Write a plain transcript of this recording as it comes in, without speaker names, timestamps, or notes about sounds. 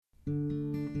Nearer,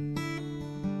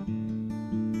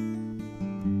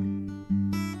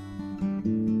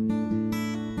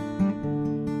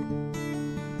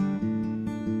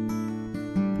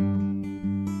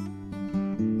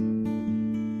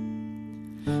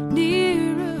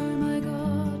 my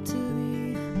God, to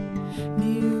thee,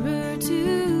 nearer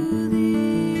to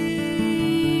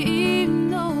thee, even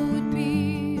though it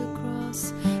be a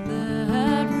cross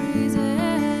that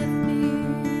raiseth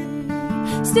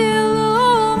me. Still,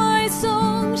 oh, my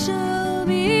song shall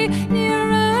be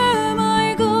nearer,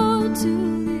 my God,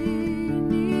 to thee,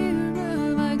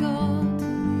 nearer, my God, to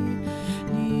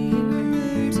thee,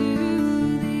 nearer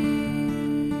to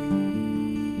thee.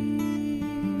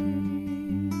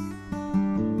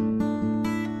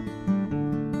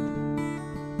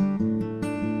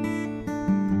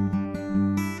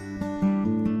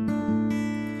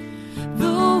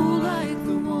 Though like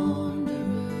the wanderer,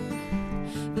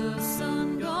 the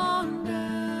sun gone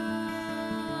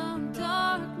down,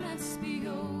 darkness be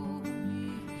over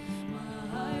me.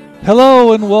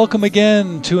 Hello and welcome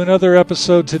again to another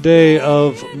episode today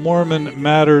of Mormon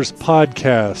Matters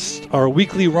Podcast, our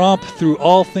weekly romp through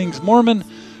all things Mormon,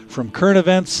 from current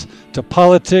events to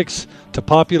politics to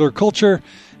popular culture,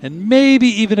 and maybe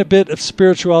even a bit of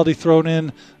spirituality thrown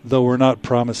in, though we're not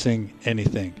promising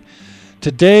anything.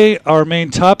 Today, our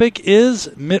main topic is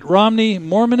Mitt Romney,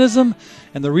 Mormonism,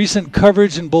 and the recent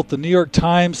coverage in both the New York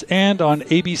Times and on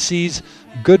ABC's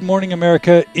Good Morning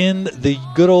America in the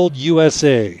good old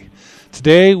USA.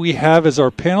 Today, we have as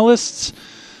our panelists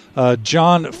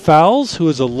John Fowles, who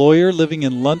is a lawyer living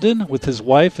in London with his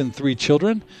wife and 3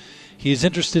 children. He is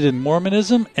interested in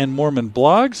Mormonism and Mormon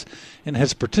blogs and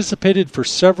has participated for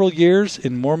several years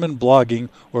in Mormon blogging,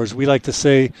 or as we like to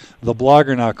say, the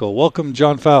Blogger Knuckle. Welcome,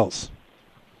 John Fowles.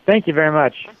 Thank you very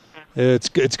much. It's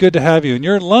good to have you. And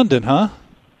you're in London, huh?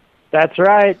 That's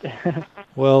right.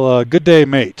 Well, good day,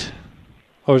 mate.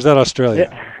 Or is that Australia?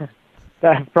 Yeah.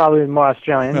 That's probably more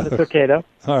Australian. It's okay, though.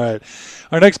 All right.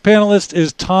 Our next panelist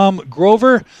is Tom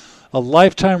Grover, a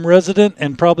lifetime resident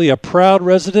and probably a proud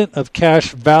resident of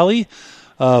Cache Valley,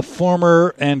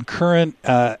 former and current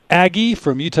Aggie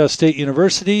from Utah State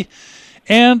University,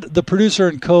 and the producer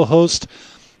and co-host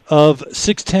of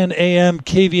 610 AM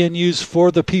KVNU's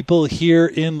For the People here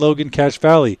in Logan, Cache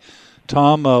Valley.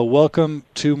 Tom, welcome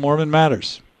to Mormon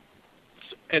Matters.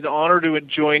 It's an honor to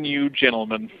join you,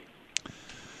 gentlemen.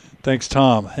 Thanks,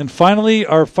 Tom. And finally,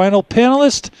 our final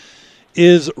panelist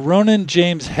is Ronan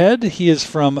James Head. He is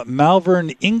from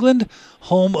Malvern, England,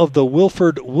 home of the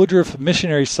Wilford Woodruff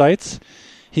missionary sites.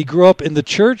 He grew up in the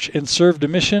church and served a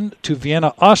mission to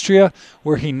Vienna, Austria,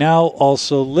 where he now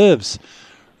also lives.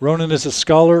 Ronan is a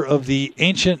scholar of the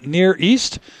ancient Near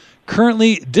East,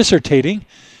 currently dissertating,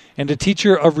 and a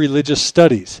teacher of religious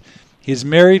studies. He is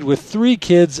married with 3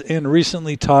 kids and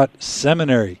recently taught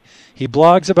seminary. He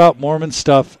blogs about Mormon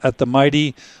stuff at the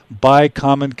mighty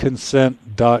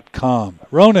bycommonconsent.com.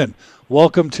 Ronan,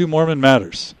 welcome to Mormon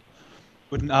Matters.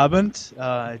 Guten Abend.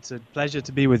 It's a pleasure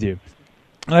to be with you.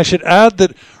 And I should add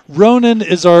that Ronan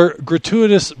is our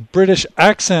gratuitous British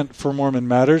accent for Mormon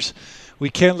Matters. We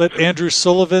can't let Andrew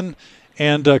Sullivan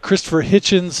and Christopher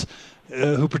Hitchens,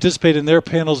 who participate in their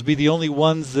panels, be the only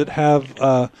ones that have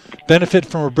benefit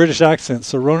from a British accent.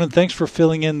 So, Ronan, thanks for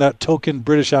filling in that token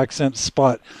British accent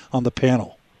spot on the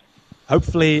panel.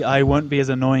 Hopefully I won't be as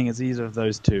annoying as either of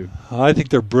those two. I think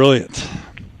they're brilliant.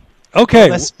 Okay. Well,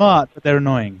 they're smart, but they're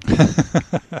annoying.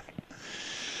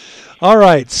 All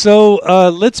right, so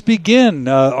let's begin.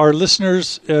 Our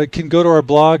listeners can go to our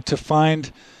blog to find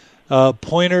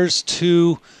pointers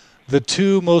to the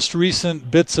 2 most recent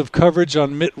bits of coverage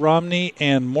on Mitt Romney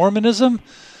and Mormonism.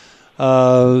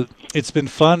 It's been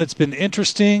fun. It's been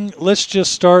interesting. Let's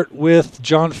just start with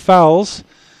John Fowles.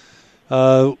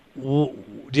 Do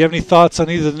you have any thoughts on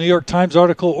either the New York Times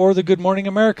article or the Good Morning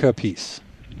America piece?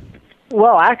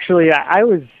 Well, actually, I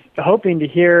was hoping to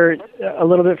hear a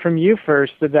little bit from you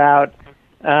first about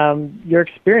your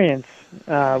experience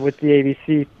with the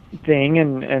ABC thing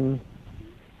and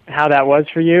how that was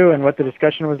for you and what the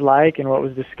discussion was like and what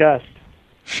was discussed.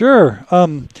 Sure.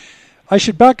 I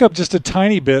should back up just a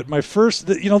tiny bit.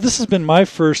 This has been my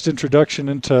first introduction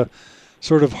into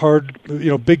sort of hard,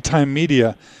 big-time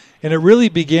media. And it really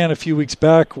began a few weeks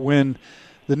back when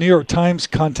the New York Times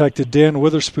contacted Dan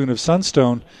Witherspoon of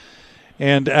Sunstone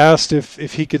and asked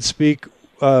if he could speak,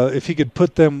 if he could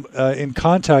put them in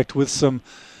contact with some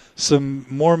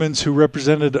Mormons who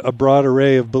represented a broad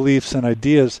array of beliefs and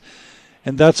ideas.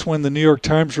 And that's when the New York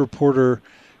Times reporter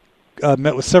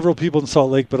met with several people in Salt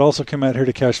Lake, but also came out here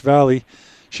to Cache Valley.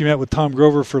 She met with Tom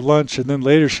Grover for lunch, and then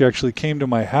later she actually came to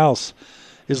my house.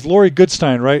 Is Lori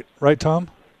Goodstein, right, Tom?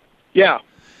 Yeah.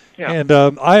 Yeah. And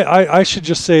I should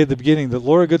just say at the beginning that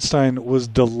Laura Goodstein was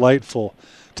delightful.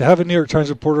 To have a New York Times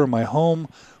reporter in my home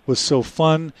was so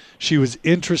fun. She was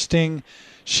interesting.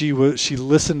 She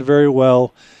listened very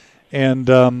well, and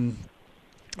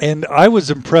I was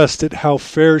impressed at how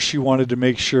fair she wanted to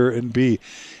make sure and be.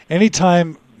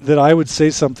 Anytime that I would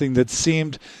say something that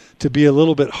seemed to be a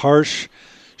little bit harsh,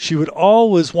 she would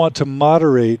always want to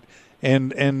moderate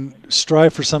and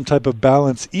strive for some type of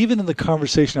balance, even in the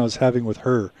conversation I was having with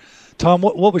her. Tom,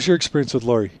 what was your experience with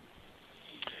Lori?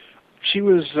 She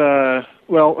was,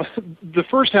 well, the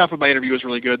first half of my interview was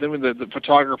really good. Then when the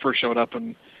photographer showed up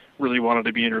and really wanted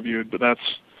to be interviewed, but that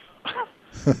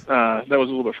was a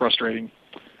little bit frustrating.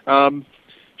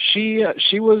 She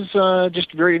was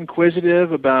just very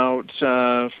inquisitive about,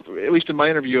 at least in my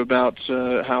interview, about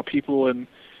how people in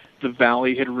the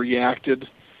Valley had reacted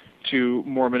to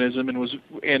Mormonism,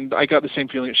 and I got the same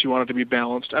feeling that she wanted to be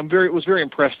balanced. Was very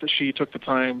impressed that she took the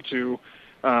time to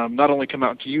not only come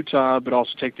out to Utah, but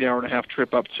also take the hour-and-a-half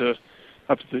trip up to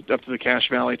the Cache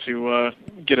Valley to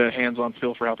get a hands-on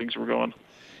feel for how things were going.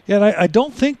 Yeah, and I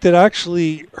don't think that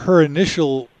actually her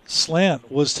initial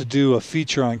slant was to do a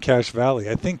feature on Cache Valley.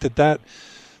 I think that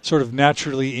sort of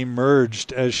naturally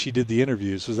emerged as she did the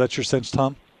interviews. Was that your sense,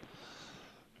 Tom?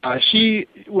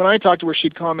 When I talked to her,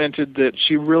 she'd commented that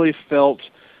she really felt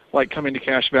like coming to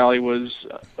Cache Valley was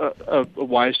a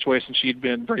wise choice, and she'd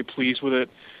been very pleased with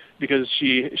it because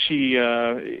she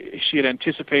had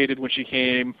anticipated when she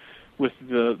came with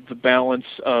the balance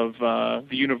of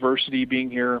the university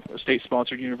being here, a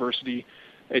state-sponsored university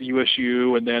at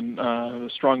USU, and then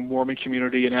the strong Mormon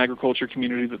community and agriculture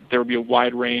community, that there would be a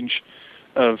wide range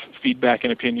of feedback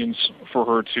and opinions for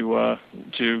her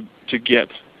to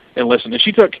get and listen. And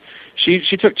she took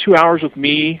 2 hours with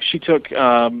me. She took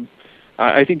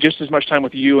I think just as much time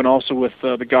with you and also with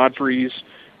the Godfreys,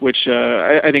 which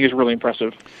I think is really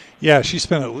impressive. Yeah, she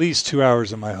spent at least 2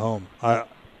 hours in my home.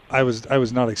 I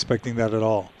was not expecting that at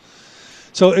all.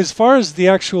 So as far as the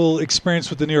actual experience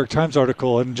with the New York Times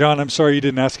article, and John, I'm sorry you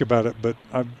didn't ask about it, but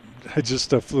I just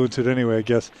flew into it anyway, I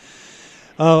guess.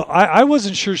 I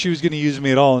wasn't sure she was going to use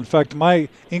me at all. In fact, my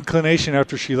inclination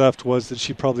after she left was that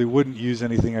she probably wouldn't use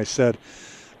anything I said.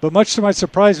 But much to my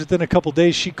surprise, within a couple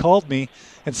days, she called me,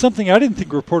 and something I didn't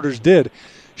think reporters did.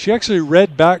 She actually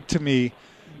read back to me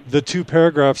the 2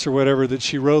 paragraphs or whatever that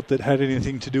she wrote that had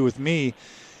anything to do with me,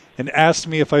 and asked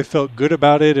me if I felt good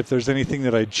about it, if there's anything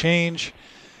that I'd change.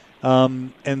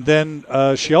 And then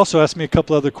she also asked me a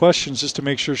couple other questions just to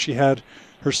make sure she had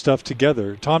her stuff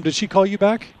together. Tom, did she call you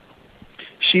back?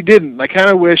 She didn't. I kind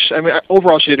of wish,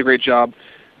 overall she did a great job.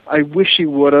 I wish she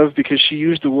would have, because she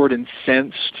used the word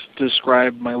incensed to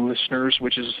describe my listeners,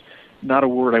 which is not a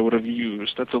word I would have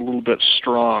used. That's a little bit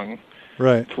strong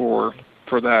right for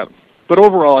that. But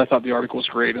overall, I thought the article was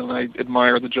great, and I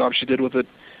admire the job she did with it,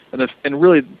 and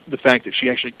really the fact that she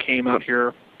actually came out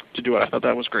here to do it. I thought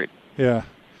that was great. Yeah.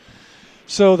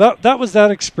 So that was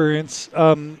that experience.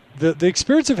 The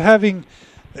experience of having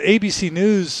ABC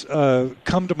News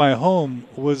come to my home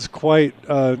was quite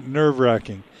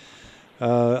nerve-wracking.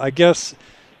 I guess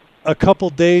a couple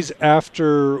days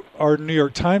after our New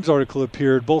York Times article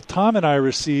appeared, both Tom and I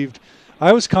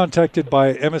was contacted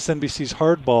by MSNBC's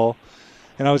Hardball,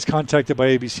 and I was contacted by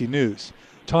ABC News.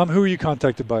 Tom, who were you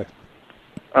contacted by?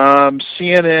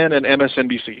 CNN and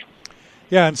MSNBC.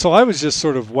 Yeah, and so I was just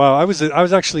sort of, wow. I was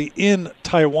actually in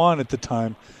Taiwan at the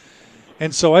time,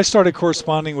 and so I started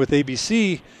corresponding with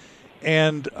ABC,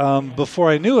 and before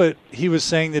I knew it, he was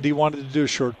saying that he wanted to do a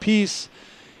short piece.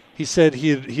 He said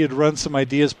he had run some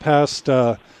ideas past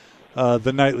the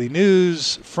Nightly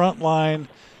News, Frontline,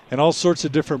 and all sorts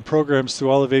of different programs through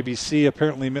all of ABC.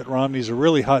 Apparently Mitt Romney's a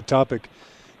really hot topic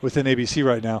within ABC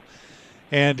right now.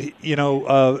 And,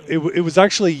 it was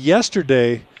actually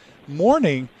yesterday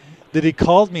morning that he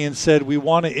called me and said, "We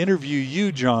want to interview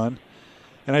you, John."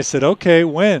 And I said, "Okay,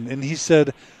 when?" And he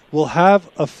said, "We'll have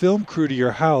a film crew to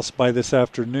your house by this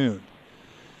afternoon."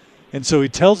 And so he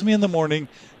tells me in the morning,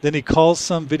 then he calls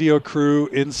some video crew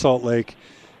in Salt Lake,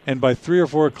 and by 3 or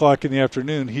 4 o'clock in the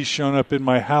afternoon, he's shown up in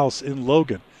my house in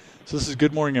Logan. So this is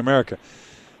Good Morning America.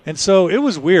 And so it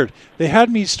was weird. They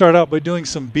had me start out by doing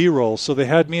some B-roll. So they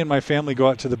had me and my family go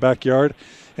out to the backyard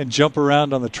and jump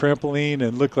around on the trampoline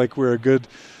and look like we're a good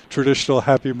traditional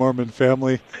happy Mormon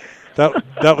family.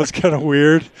 That was kind of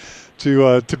weird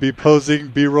to be posing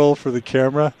B-roll for the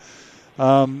camera.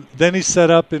 Then he set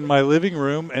up in my living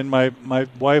room, and my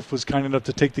wife was kind enough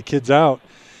to take the kids out.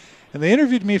 And they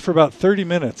interviewed me for about 30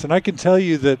 minutes. And I can tell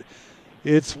you that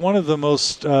it's one of the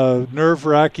most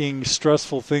nerve-wracking,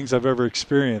 stressful things I've ever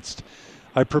experienced.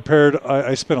 I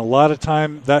spent a lot of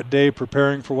time that day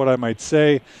preparing for what I might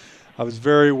say. I was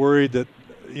very worried that,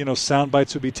 sound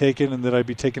bites would be taken and that I'd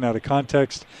be taken out of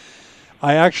context.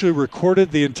 I actually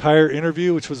recorded the entire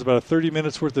interview, which was about 30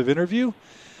 minutes worth of interview,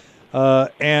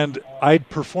 and I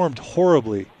performed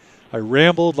horribly. I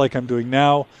rambled like I'm doing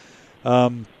now.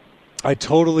 I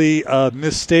totally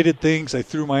misstated things. I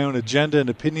threw my own agenda and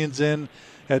opinions in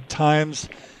at times,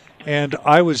 and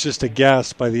I was just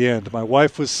aghast by the end. My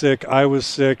wife was sick. I was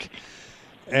sick.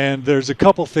 And there's a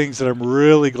couple things that I'm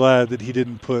really glad that he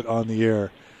didn't put on the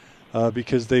air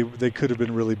because they could have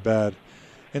been really bad.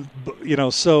 And, it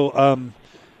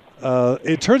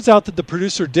turns out that the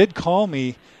producer did call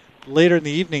me later in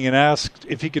the evening and asked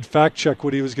if he could fact check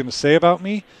what he was going to say about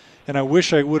me. And I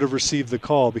wish I would have received the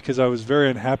call because I was very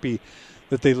unhappy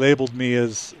that they labeled me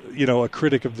as, a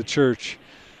critic of the church.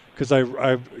 Because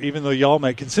I even though y'all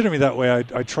might consider me that way,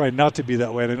 I try not to be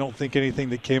that way. And I don't think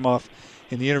anything that came off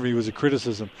in the interview was a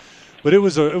criticism. But it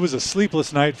was a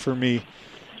sleepless night for me.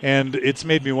 And it's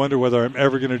made me wonder whether I'm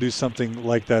ever going to do something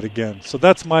like that again. So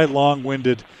that's my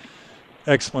long-winded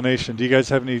explanation. Do you guys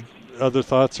have any other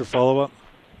thoughts or follow-up?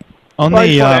 I just want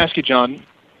to ask you, John.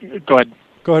 Go ahead.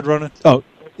 Go ahead, Ronan. Oh,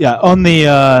 yeah. On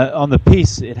the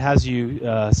piece, it has you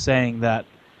saying that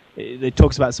it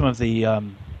talks about some of the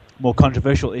more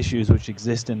controversial issues which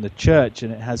exist in the church,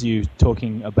 and it has you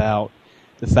talking about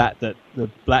the fact that the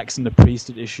blacks and the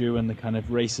priesthood issue and the kind of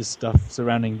racist stuff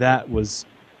surrounding that was,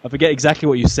 I forget exactly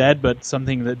what you said, but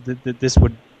something that this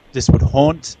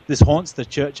haunts the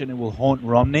church and it will haunt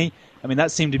Romney. I mean,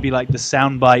 that seemed to be like the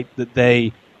soundbite that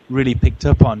they really picked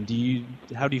up on.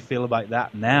 How do you feel about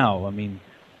that now? I mean,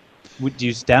 would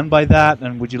you stand by that,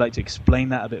 and would you like to explain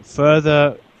that a bit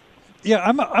further? Yeah,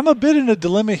 I'm a bit in a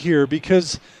dilemma here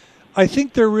because I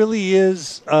think there really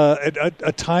is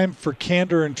a time for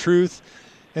candor and truth,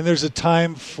 and there's a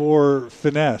time for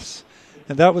finesse.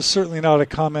 And that was certainly not a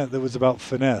comment that was about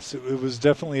finesse. It was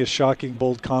definitely a shocking,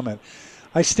 bold comment.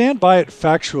 I stand by it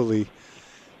factually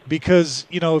because,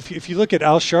 if you look at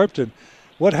Al Sharpton,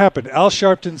 what happened? Al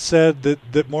Sharpton said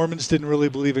that Mormons didn't really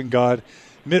believe in God.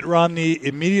 Mitt Romney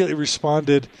immediately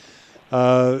responded,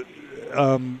 basically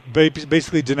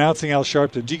denouncing Al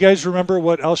Sharpton. Do you guys remember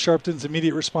what Al Sharpton's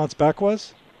immediate response back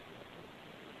was?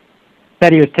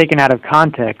 That he was taken out of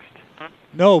context.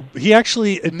 No, he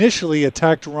actually initially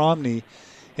attacked Romney,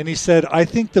 and he said, I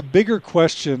think the bigger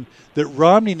question that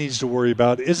Romney needs to worry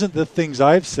about isn't the things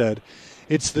I've said.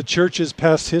 It's the church's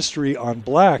past history on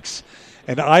blacks.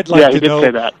 And I'd like to know.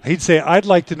 Say that. He'd say, I'd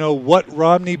like to know what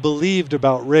Romney believed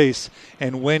about race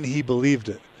and when he believed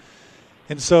it.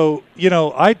 And so,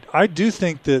 I do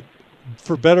think that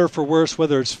for better or for worse,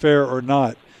 whether it's fair or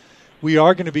not, we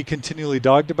are going to be continually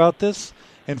dogged about this.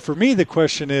 And for me, the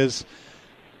question is,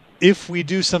 if we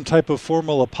do some type of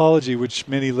formal apology, which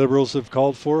many liberals have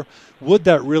called for, would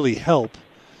that really help?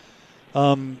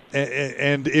 And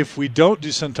if we don't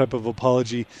do some type of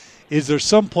apology, is there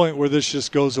some point where this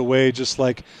just goes away, just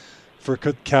like for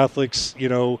Catholics,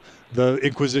 the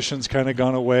Inquisition's kind of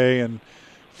gone away, and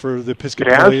for the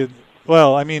Episcopalian?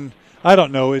 Well, I mean, I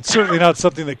don't know. It's certainly not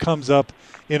something that comes up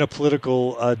in a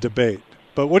political debate.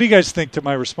 But what do you guys think to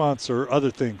my response or other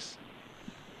things?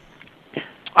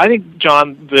 I think,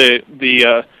 John,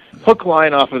 the hook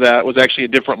line off of that was actually a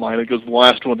different line. It goes the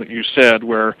last one that you said,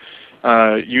 where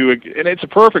and it's a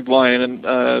perfect line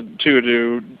and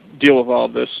to deal with all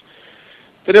of this.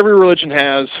 That every religion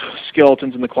has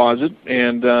skeletons in the closet,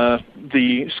 and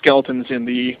the skeletons in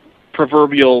the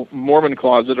proverbial Mormon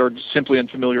closet are simply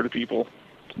unfamiliar to people.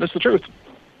 That's the truth.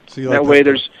 So that way,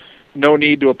 there's no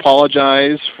need to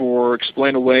apologize for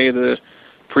explain away the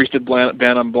priesthood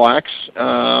ban on blacks,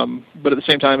 but at the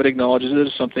same time, it acknowledges it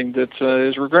as something that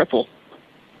is regretful.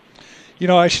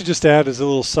 I should just add as a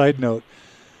little side note,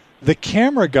 the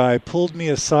camera guy pulled me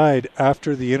aside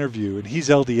after the interview, and he's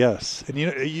LDS.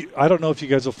 And I don't know if you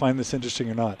guys will find this interesting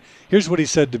or not. Here's what he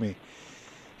said to me.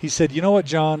 He said, you know what,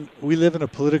 John, we live in a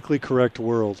politically correct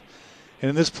world. And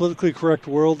in this politically correct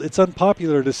world, it's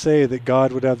unpopular to say that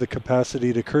God would have the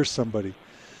capacity to curse somebody.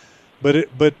 But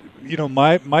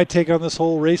my take on this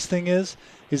whole race thing is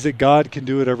that God can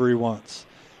do whatever he wants.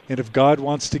 And if God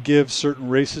wants to give certain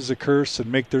races a curse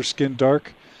and make their skin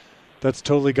dark, that's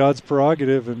totally God's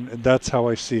prerogative, and that's how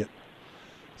I see it.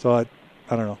 So I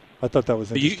don't know. I thought that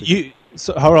was interesting.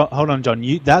 So hold on,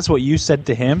 John. That's what you said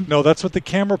to him? No, that's what the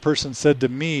camera person said to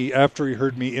me after he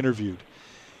heard me interviewed.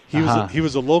 He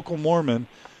was a local Mormon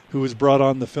who was brought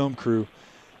on the film crew,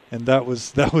 and that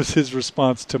was his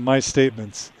response to my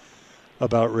statements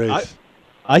about race.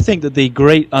 I think that the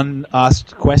great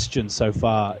unasked question so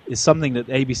far is something that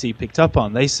ABC picked up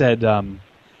on. They said,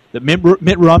 that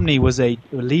Mitt Romney was a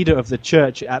leader of the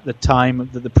church at the time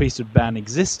that the priesthood ban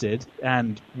existed,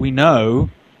 and we know,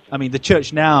 I mean, the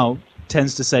church now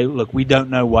tends to say, look, we don't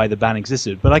know why the ban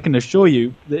existed, but I can assure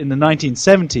you that in the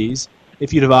 1970s,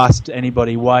 if you'd have asked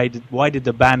anybody why did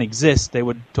the ban exist, they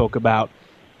would talk about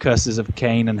curses of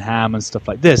Cain and Ham and stuff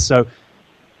like this. So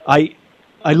I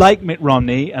like Mitt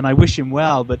Romney and I wish him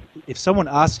well, but if someone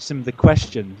asks him the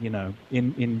question, you know,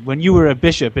 in when you were a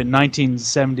bishop in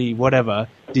 1970 whatever,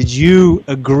 did you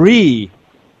agree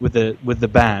with the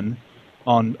ban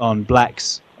on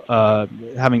blacks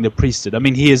having the priesthood? I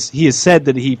mean, he has said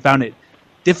that he found it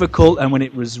difficult, and when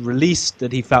it was released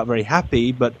that he felt very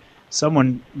happy, but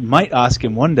someone might ask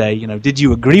him one day, you know, did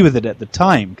you agree with it at the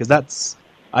time? Because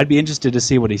I'd be interested to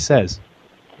see what he says.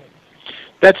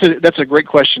 That's a great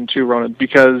question too, Ronan,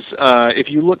 because if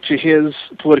you look to his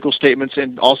political statements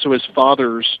and also his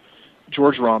father's,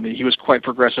 George Romney, he was quite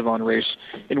progressive on race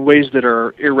in ways that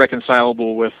are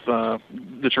irreconcilable with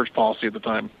the church policy at the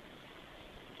time.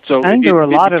 So it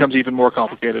becomes even more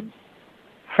complicated.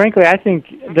 Frankly, I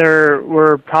think there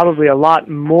were probably a lot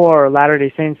more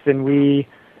Latter-day Saints than we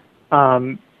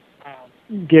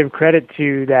give credit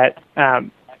to that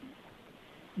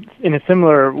in a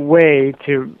similar way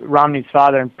to Romney's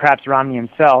father and perhaps Romney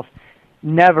himself,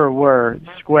 never were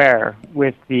square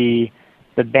with the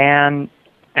ban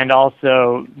and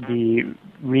also the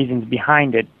reasons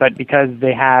behind it. But because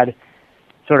they had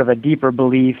sort of a deeper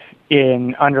belief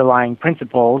in underlying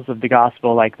principles of the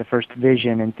gospel, like the first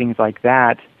vision and things like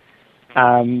that,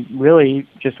 really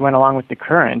just went along with the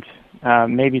current.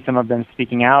 Maybe some of them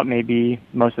speaking out, maybe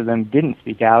most of them didn't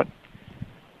speak out.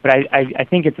 But I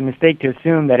think it's a mistake to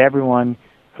assume that everyone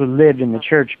who lived in the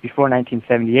church before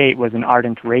 1978 was an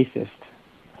ardent racist.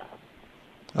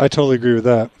 I totally agree with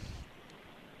that.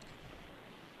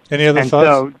 Any other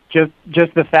thoughts? So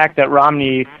just the fact that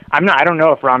Romney, I don't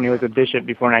know if Romney was a bishop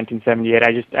before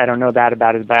 1978. I don't know that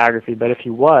about his biography. But if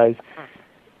he was,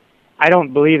 I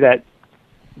don't believe that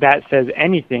says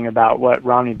anything about what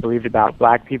Romney believed about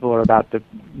black people or about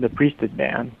the priesthood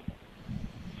ban.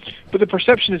 But the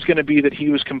perception is going to be that he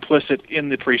was complicit in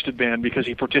the priesthood ban because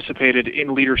he participated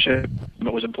in leadership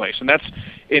that was in place.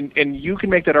 And you can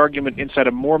make that argument inside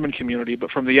a Mormon community, but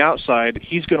from the outside,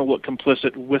 he's going to look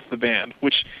complicit with the ban,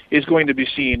 which is going to be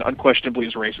seen unquestionably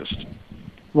as racist.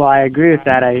 Well, I agree with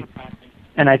that.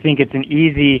 I think it's an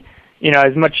easy,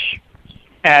 as much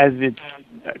as it's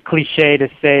cliche to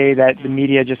say that the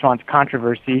media just wants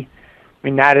controversy, I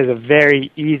mean, that is a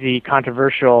very easy,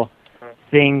 controversial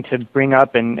thing to bring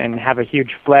up and have a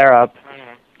huge flare-up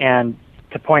and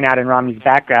to point out in Romney's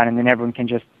background, and then everyone can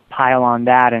just pile on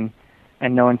that, and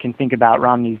no one can think about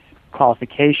Romney's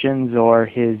qualifications or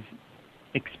his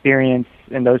experience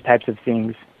and those types of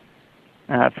things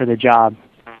for the job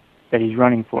that he's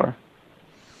running for.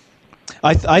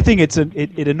 I think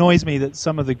it annoys me that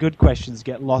some of the good questions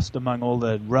get lost among all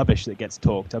the rubbish that gets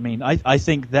talked. I mean, I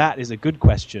think that is a good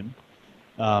question.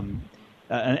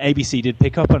 And ABC did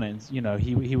pick up on it.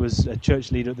 He was a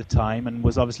church leader at the time and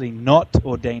was obviously not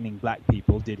ordaining black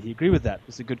people. Did he agree with that?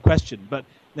 It's a good question. But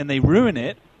then they ruin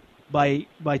it by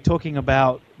talking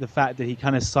about the fact that he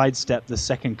kind of sidestepped the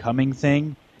second coming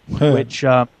thing, which,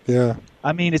 I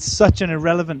mean, it's such an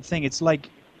irrelevant thing. It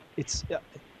is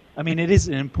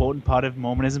an important part of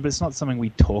Mormonism, but it's not something we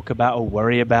talk about or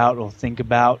worry about or think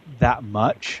about that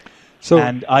much.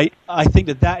 And I think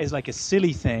that is like a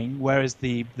silly thing, whereas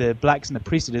the blacks and the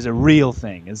priesthood is a real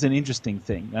thing. It's an interesting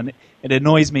thing. And it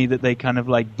annoys me that they kind of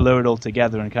like blur it all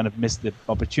together and kind of miss the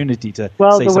opportunity to say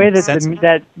the way something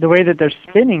the way that they're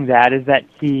spinning that is that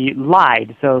he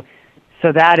lied. So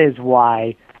that is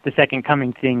why the second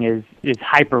coming thing is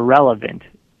hyper relevant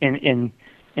in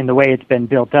the way it's been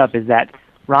built up, is that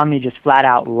Romney just flat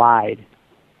out lied.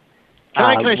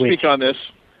 Can I speak on this?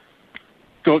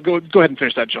 Go ahead and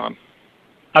finish that, John.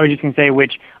 I was just going to say,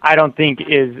 which I don't think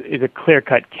is a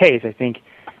clear-cut case. I think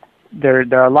there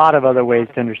are a lot of other ways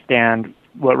to understand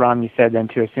what Romney said than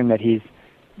to assume that he's,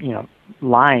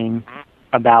 lying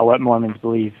about what Mormons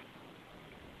believe.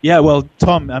 Yeah, well,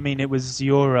 Tom, I mean, it was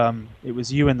you in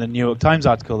the New York Times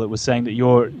article that was saying that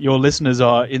your listeners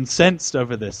are incensed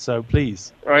over this. So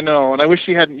please. I know, and I wish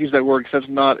he hadn't used that word because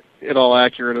that's not at all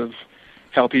accurate of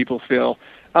how people feel.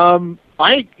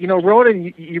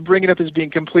 Ronan, you bring it up as being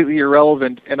completely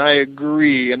irrelevant, and I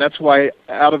agree, and that's why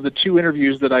out of the two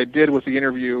interviews that I did with Lori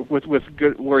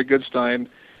Goodstein,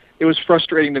 it was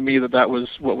frustrating to me that was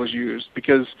what was used,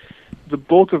 because the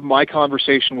bulk of my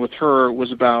conversation with her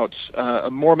was about a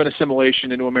Mormon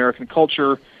assimilation into American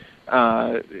culture,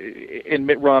 and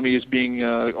Mitt Romney as being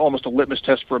almost a litmus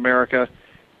test for America,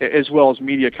 as well as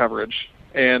media coverage.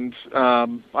 And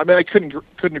I couldn't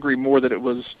agree more that it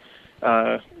was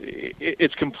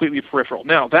it's completely peripheral.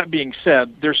 Now, that being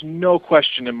said, there's no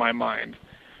question in my mind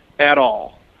at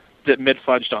all that Mitt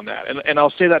fudged on that. And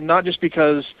I'll say that not just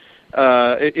because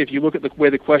if you look at the way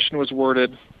the question was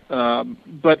worded,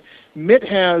 but Mitt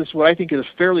has what I think is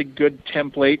a fairly good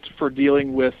template for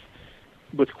dealing with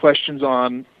questions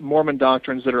on Mormon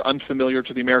doctrines that are unfamiliar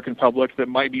to the American public, that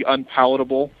might be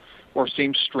unpalatable or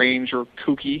seem strange or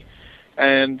kooky.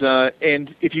 And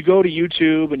if you go to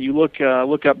YouTube and you look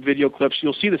up video clips,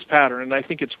 you'll see this pattern, and I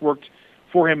think it's worked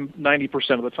for him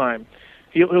 90% of the time.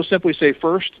 He'll simply say,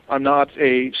 first, I'm not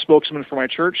a spokesman for my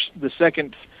church. The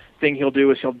second thing he'll do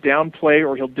is he'll downplay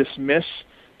or he'll dismiss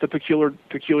the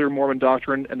peculiar Mormon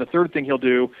doctrine, and the third thing he'll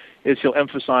do is he'll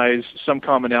emphasize some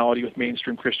commonality with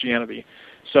mainstream Christianity.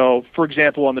 So, for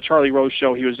example, on the Charlie Rose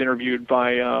show, he was interviewed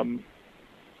by,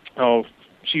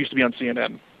 she used to be on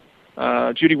CNN,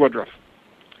 Judy Woodruff.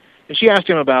 And she asked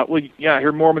him about, well, yeah, I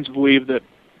hear Mormons believe that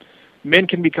men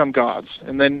can become gods.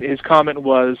 And then his comment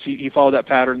was, he followed that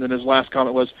pattern, and then his last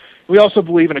comment was, we also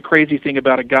believe in a crazy thing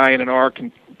about a guy in an ark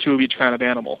and two of each kind of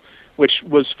animal, which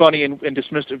was funny and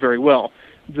dismissed it very well.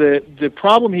 The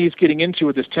problem he's getting into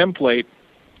with this template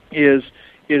is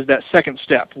that second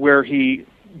step, where he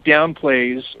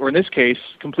downplays, or in this case,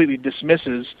 completely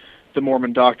dismisses the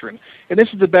Mormon doctrine. And this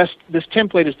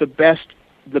template is the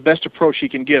best approach he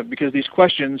can give, because these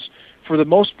questions, for the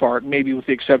most part, maybe with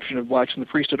the exception of blacks in the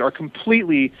priesthood, are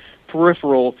completely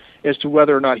peripheral as to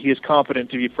whether or not he is competent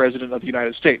to be president of the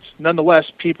United States.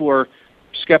 Nonetheless, people are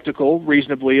skeptical,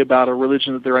 reasonably, about a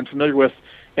religion that they're unfamiliar with,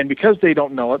 and because they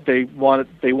don't know it, they want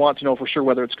to know for sure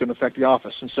whether it's going to affect the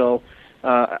office. And so,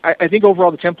 I think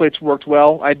overall the templates worked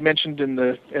well. I'd mentioned in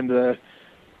the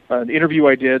interview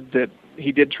I did that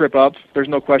he did trip up. There's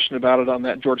no question about it on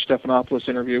that George Stephanopoulos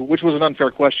interview, which was an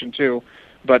unfair question too,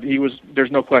 but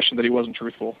there's no question that he wasn't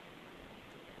truthful.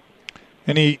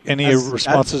 Any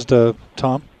responses to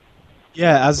Tom?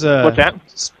 Yeah, what's that?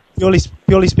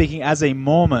 Purely speaking, as a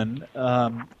Mormon,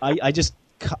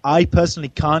 I personally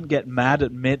can't get mad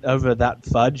at Mitt over that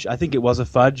fudge. I think it was a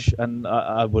fudge, and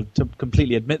I would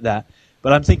completely admit that.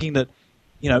 But I'm thinking that,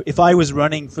 if I was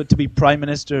running to be Prime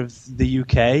Minister of the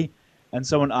UK, and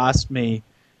someone asked me,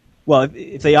 well,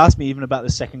 if they asked me even about the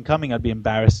Second Coming, I'd be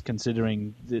embarrassed,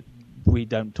 considering that we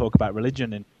don't talk about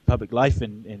religion in public life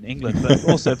in England. But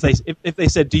also, if they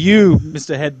said, do you,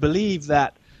 Mr. Head, believe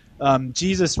that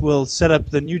Jesus will set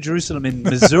up the New Jerusalem in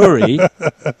Missouri,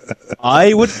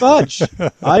 I would fudge.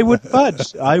 I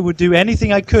would do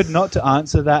anything I could not to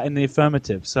answer that in the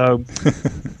affirmative. So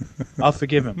I'll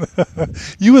forgive him.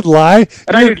 You would lie?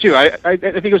 And I do too. I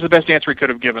think it was the best answer he could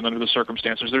have given under the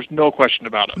circumstances. There's no question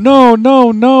about it. No.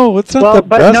 It's not the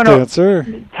best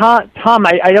answer. Tom,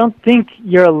 I don't think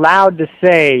you're allowed to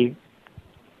say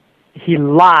he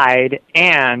lied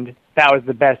and that was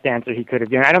the best answer he could have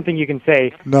given. I don't think you can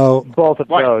say both of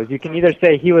those. You can either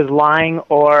say he was lying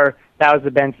or that was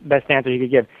the best answer he could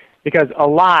give, because a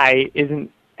lie isn't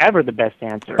ever the best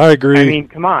answer. I agree. I mean,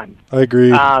 come on. I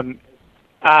agree.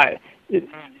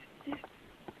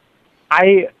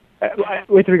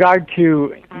 With regard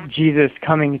to Jesus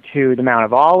coming to the Mount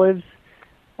of Olives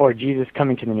or Jesus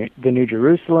coming to the New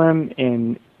Jerusalem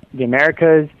in the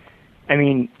Americas, I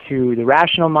mean, to the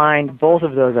rational mind, both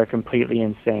of those are completely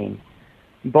insane.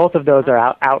 Both of those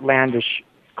are outlandish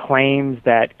claims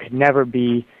that could never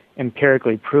be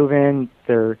empirically proven.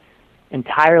 They're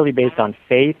entirely based on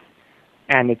faith,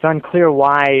 and it's unclear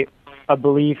why a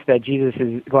belief that Jesus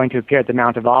is going to appear at the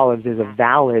Mount of Olives is a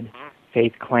valid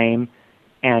faith claim,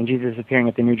 and Jesus appearing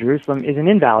at the New Jerusalem is an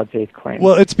invalid faith claim.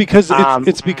 Well, it's because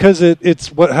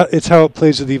it's how it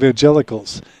plays with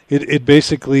evangelicals. It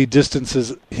basically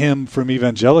distances him from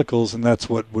evangelicals, and that's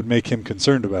what would make him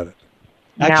concerned about it.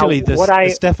 Actually, the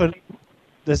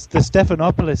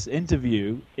Stephanopoulos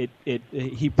interview,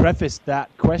 he prefaced that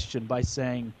question by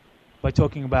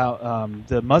talking about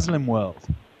the Muslim world,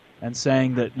 and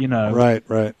saying that right.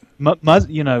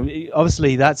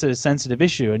 Obviously that's a sensitive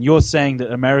issue, and you're saying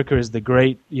that America is the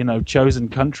great chosen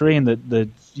country, and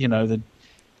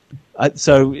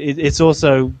so it's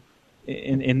also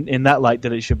in that light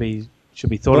that it should be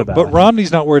thought about. But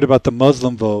Romney's not worried about the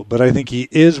Muslim vote, but I think he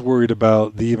is worried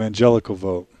about the evangelical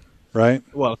vote, right?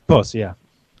 Well, of course, yeah.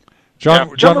 John,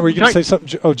 were you going to say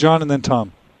something? Oh, John, and then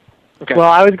Tom. Okay.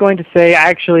 Well, I was going to say I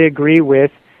actually agree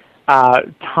with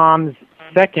Tom's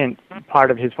second part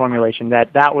of his formulation,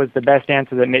 that was the best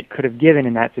answer that Mitt could have given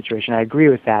in that situation. I agree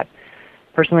with that.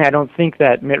 Personally, I don't think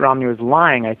that Mitt Romney was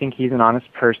lying. I think he's an honest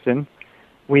person.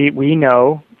 We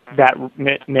know that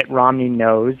Mitt Romney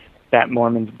knows that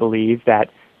Mormons believe that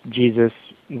Jesus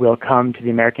will come to the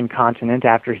American continent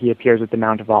after he appears at the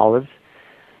Mount of Olives.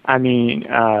 I mean,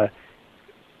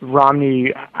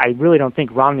 Romney, I really don't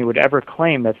think Romney would ever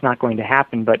claim that's not going to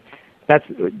happen, but that's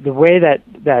the way that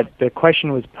the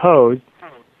question was posed,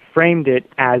 framed it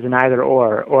as an either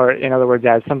or in other words,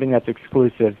 as something that's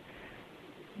exclusive.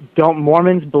 Don't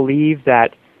Mormons believe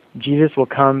that Jesus will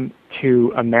come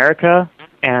to America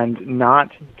and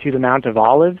not to the Mount of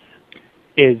Olives?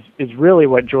 Is really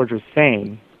what George was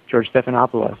saying, George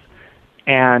Stephanopoulos.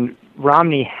 And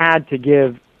Romney had to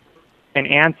give an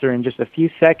answer in just a few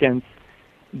seconds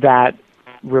that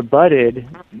rebutted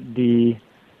the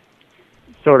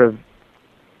sort of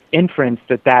inference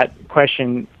that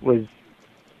question was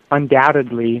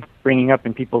undoubtedly bringing up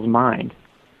in people's mind.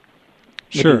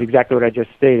 Sure. Which is exactly what I just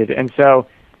stated. And so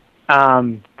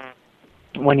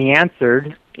when he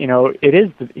answered, he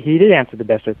did answer the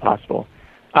best way possible.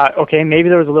 Okay, maybe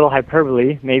there was a little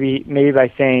hyperbole. Maybe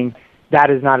by saying that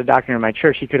is not a doctrine of my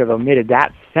church, he could have omitted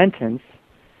that sentence,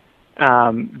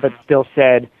 but still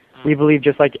said, we believe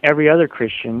just like every other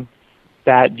Christian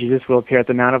that Jesus will appear at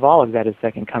the Mount of Olives at his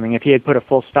second coming. If he had put a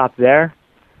full stop there,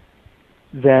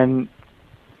 then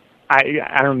I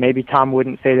don't know, maybe Tom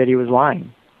wouldn't say that he was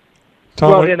lying.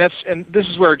 Tom, well, and this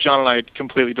is where John and I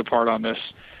completely depart on this.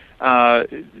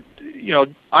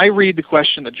 I read the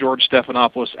question that George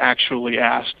Stephanopoulos actually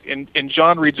asked, and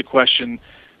John reads a question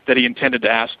that he intended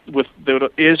to ask, with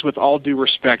all due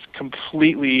respect,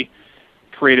 completely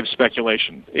creative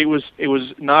speculation. It was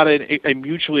not a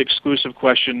mutually exclusive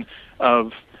question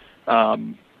of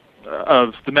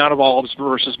the Mount of Olives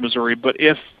versus Missouri, but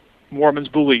if Mormons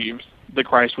believed that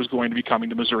Christ was going to be coming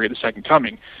to Missouri at the second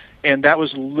coming. And that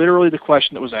was literally the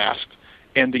question that was asked.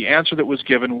 And the answer that was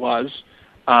given was,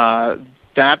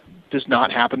 that does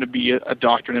not happen to be a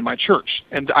doctrine in my church.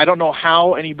 And I don't know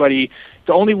how the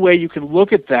only way you can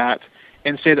look at that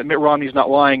and say that Mitt Romney's not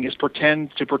lying is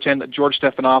pretend that George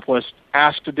Stephanopoulos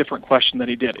asked a different question than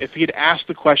he did. If he had asked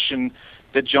the question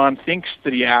that John thinks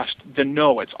that he asked, then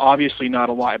no, it's obviously not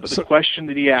a lie. But the question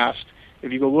that he asked,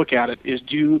 if you go look at it, is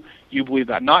do you believe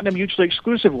that? Not in a mutually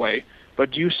exclusive way, but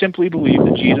do you simply believe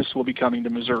that Jesus will be coming to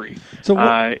Missouri? So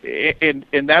and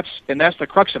that's the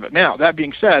crux of it. Now, that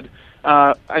being said,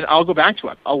 and I'll go back to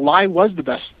it. A lie was the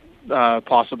best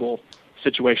possible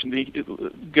situation, the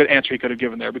good answer he could have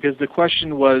given there, because the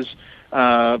question was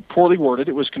poorly worded,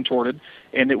 it was contorted,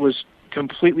 and it was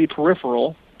completely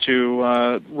peripheral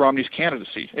to Romney's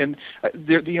candidacy. And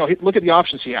look at the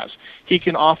options he has. He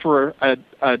can offer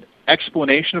an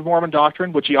explanation of Mormon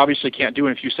doctrine, which he obviously can't do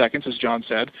in a few seconds, as John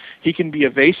said. He can be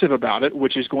evasive about it,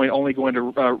 which is only going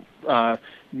to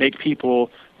make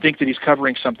people think that he's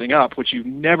covering something up, which you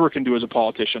never can do as a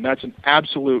politician. That's an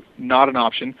absolute not an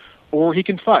option. Or he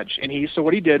can fudge. And so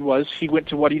what he did was he went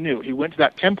to what he knew. He went to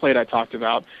that template I talked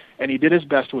about, and he did his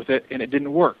best with it, and it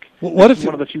didn't work. One of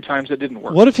the few times it didn't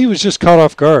work. What if he was just caught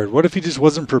off guard? What if he just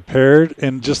wasn't prepared,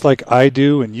 and just like I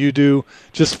do and you do,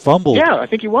 just fumbled? Yeah, I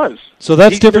think he was. So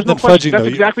that's different than fudging, That's though.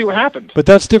 exactly what happened. But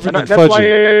that's different than fudging. That's why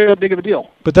it's big of a deal.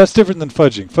 But that's different than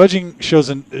fudging. Fudging shows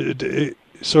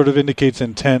sort of indicates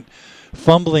intent.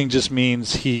 Fumbling just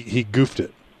means he goofed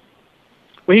it.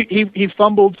 Well, he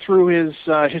fumbled through his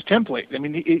template. I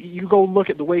mean, you go look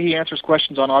at the way he answers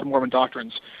questions on odd Mormon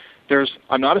doctrines. There's,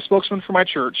 I'm not a spokesman for my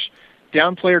church,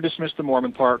 downplay or dismiss the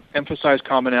Mormon part, emphasize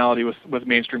commonality with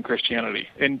mainstream Christianity.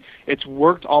 And it's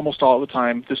worked almost all the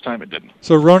time. This time it didn't.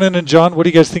 So Ronan and John, what do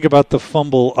you guys think about the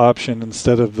fumble option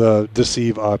instead of the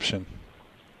deceive option?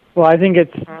 Well, I think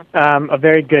it's a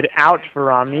very good out for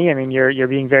Romney. I mean, you're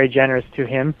being very generous to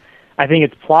him. I think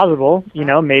it's plausible.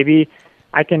 Maybe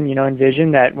I can,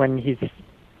 envision that when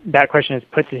that question is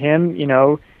put to him,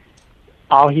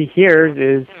 all he hears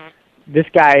is, this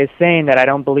guy is saying that I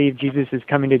don't believe Jesus is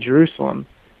coming to Jerusalem.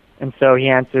 And so he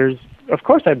answers, of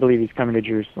course I believe he's coming to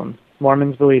Jerusalem.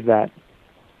 Mormons believe that.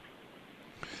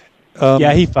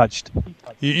 Yeah, he fudged.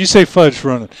 You say fudged,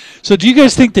 Ronan. So do you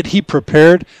guys think that he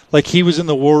prepared, like he was in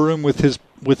the war room with his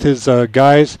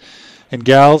guys and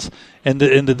gals, and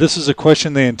that this is a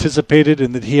question they anticipated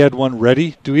and that he had one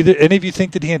ready? Do any of you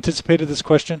think that he anticipated this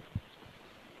question?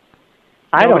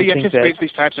 Nobody anticipates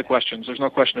these types of questions. There's no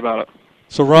question about it.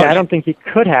 So Ron, I don't think he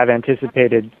could have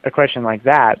anticipated a question like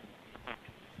that.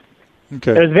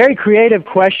 Okay. There's a very creative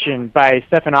question by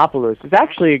Stephanopoulos. It's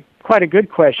actually quite a good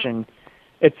question.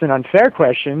 It's an unfair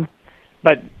question,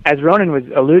 but as Ronan was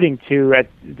alluding to at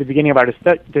the beginning of our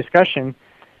discussion,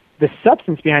 the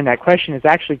substance behind that question is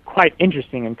actually quite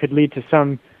interesting and could lead to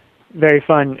some very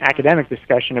fun academic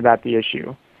discussion about the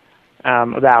issue,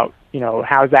 about,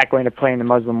 how is that going to play in the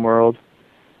Muslim world.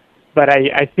 But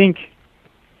I think,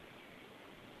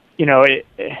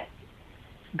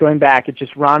 going back, it's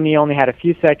just Romney only had a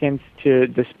few seconds to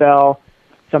dispel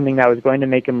something that was going to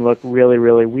make him look really,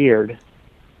 really weird.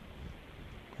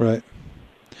 Right.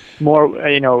 More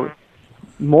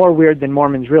weird than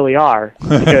Mormons really are,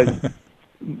 because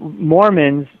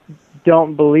Mormons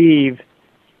don't believe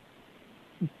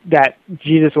that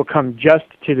Jesus will come just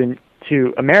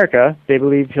to America. They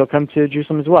believe he'll come to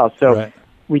Jerusalem as well. So Right.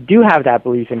 we do have that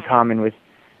belief in common with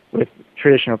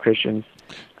traditional Christians,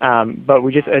 but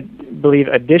we just believe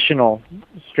additional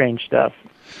strange stuff.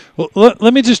 Well,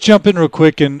 let me just jump in real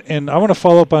quick, and I want to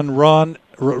follow up on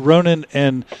Ronan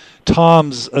and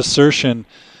Tom's assertion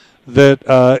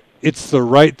that it's the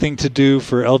right thing to do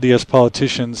for LDS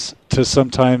politicians to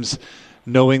sometimes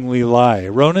knowingly lie.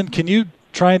 Ronan, can you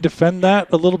try and defend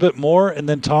that a little bit more? And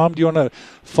then Tom, do you want to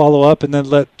follow up and then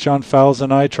let John Fowles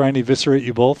and I try and eviscerate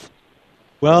you both?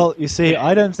 Well, you see,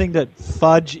 I don't think that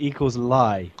fudge equals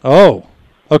lie. Oh,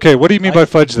 okay. What do you mean by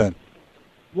fudge then?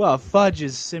 Well, fudge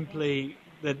is simply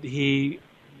that he's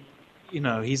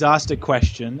asked a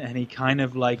question and he kind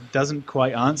of doesn't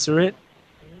quite answer it.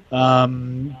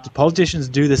 The politicians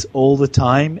do this all the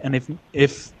time, and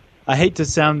if I hate to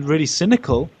sound really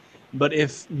cynical, but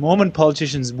if Mormon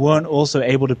politicians weren't also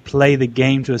able to play the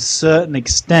game to a certain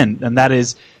extent, and that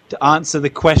is to answer the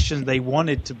questions they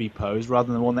wanted to be posed rather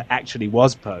than the one that actually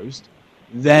was posed,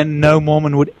 then no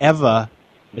Mormon would ever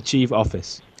achieve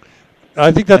office.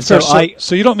 I think that's And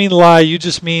so you don't mean lie, you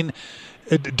just mean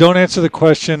don't answer the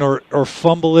question or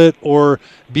fumble it or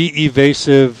be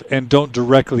evasive and don't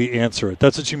directly answer it.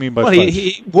 That's what you mean by fudge.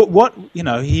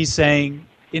 He's saying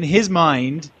in his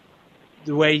mind,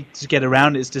 the way to get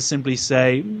around it is to simply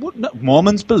say,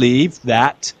 Mormons believe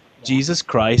that Jesus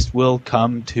Christ will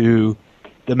come to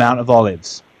the Mount of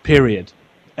Olives, period.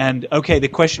 And, okay, the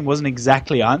question wasn't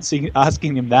exactly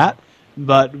asking him that,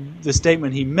 but the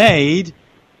statement he made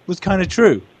was kind of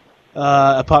true,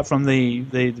 apart from the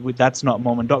that's not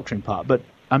Mormon doctrine part. But,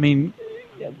 I mean,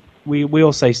 we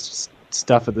all say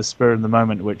stuff at the spur of the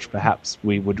moment which perhaps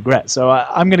we would regret. So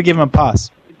I'm going to give him a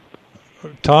pass.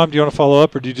 Tom, do you want to follow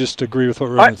up, or do you just agree with what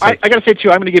Ronan said? I got to say,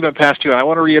 too, I'm going to give him a pass, too. And I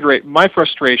want to reiterate my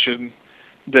frustration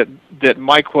that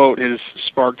my quote has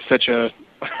sparked such a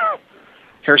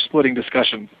hair-splitting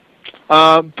discussion.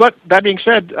 But that being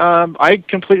said, I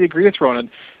completely agree with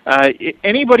Ronan.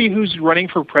 Anybody who's running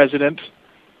for president,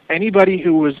 anybody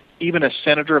who was even a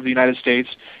senator of the United States,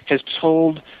 has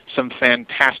told some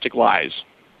fantastic lies.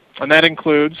 And that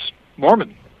includes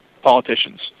Mormon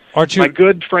politicians. Aren't you? My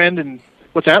good friend and...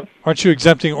 What's that? Aren't you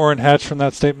exempting Orrin Hatch from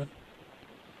that statement?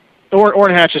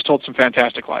 Orrin Hatch has told some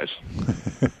fantastic lies.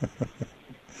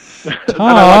 Tom,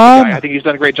 I like the guy. I think he's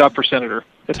done a great job for senator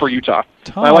for Utah.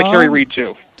 Tom, I like Harry Reid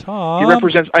too. Tom, He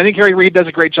represents. I think Harry Reid does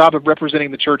a great job of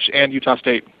representing the church and Utah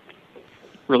State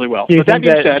really well. Do you But that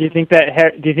being said, do you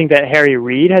think that Harry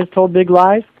Reid has told big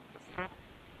lies?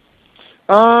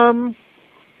 I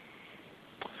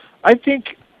can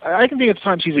think at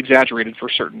times he's exaggerated for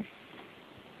certain.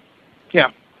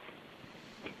 Yeah.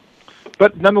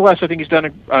 But nonetheless, I think he's done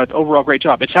an overall great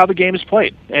job. It's how the game is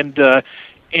played, and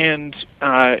it's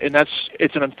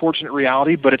an unfortunate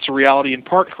reality, but it's a reality in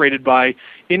part created by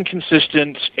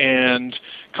inconsistent and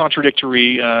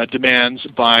contradictory demands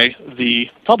by the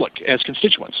public as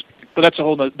constituents. But that's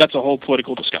a whole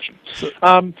political discussion.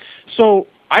 So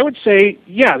I would say,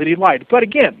 yeah, that he lied. But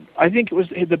again, I think it was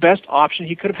the best option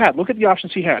he could have had. Look at the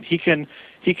options he had. He can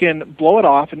blow it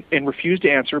off and refuse to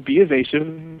answer, be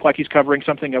evasive, like he's covering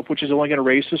something up, which is only going to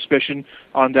raise suspicion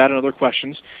on that and other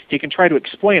questions. He can try to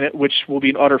explain it, which will be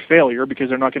an utter failure because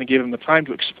they're not going to give him the time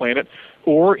to explain it.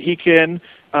 Or he can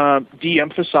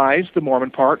de-emphasize the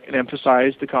Mormon part and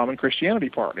emphasize the common Christianity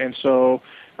part. And so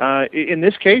in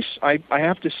this case, I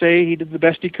have to say he did the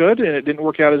best he could, and it didn't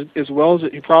work out as well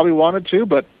as he probably wanted to,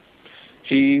 but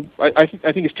I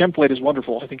think his template is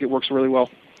wonderful. I think it works really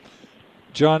well.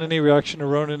 John, any reaction to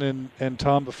Ronan and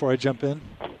Tom before I jump in?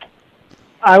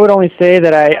 I would only say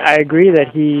that I agree that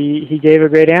he gave a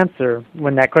great answer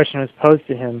when that question was posed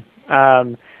to him.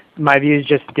 My views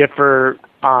just differ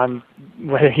on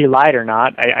whether he lied or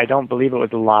not. I don't believe it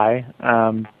was a lie,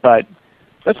 but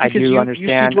that's I because do you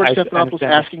understand. see George Stephanopoulos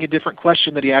asking a different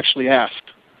question that he actually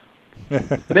asked.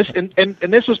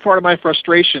 and this was part of my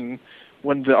frustration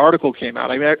when the article came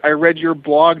out. I mean, I read your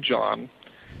blog, John,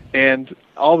 and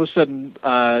all of a sudden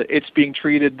it's being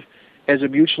treated as a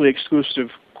mutually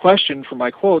exclusive question for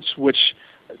my quotes, which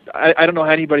I don't know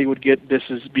how anybody would get this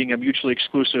as being a mutually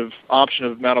exclusive option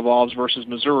of Mount of Olives versus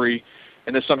Missouri,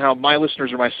 and that somehow my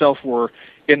listeners or myself were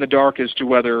in the dark as to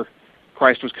whether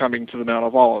Christ was coming to the Mount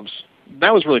of Olives.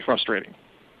 That was really frustrating.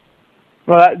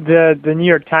 Well, the New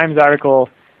York Times article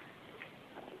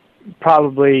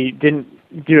probably didn't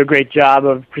do a great job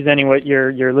of presenting what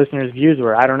your listeners' views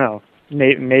were. I don't know.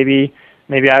 Maybe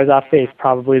I was off base.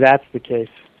 Probably that's the case.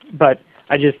 But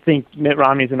I just think Mitt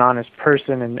Romney's an honest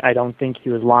person, and I don't think he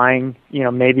was lying.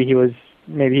 Maybe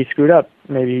he screwed up.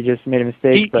 Maybe he just made a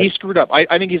mistake. He screwed up.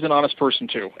 I think he's an honest person,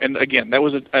 too. And, again, that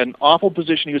was an awful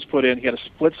position he was put in. He had a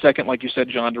split second, like you said,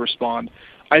 John, to respond.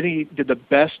 I think he did the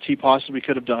best he possibly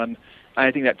could have done. I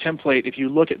think that template, if you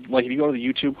look at, if you go to the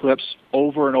YouTube clips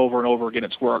over and over and over again,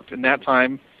 it's worked. And that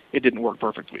time, it didn't work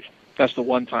perfectly. That's the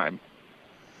one time.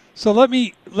 So let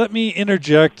me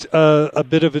interject a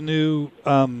bit of a new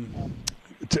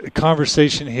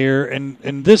conversation here,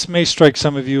 and this may strike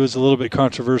some of you as a little bit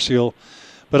controversial,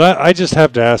 but I just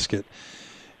have to ask it.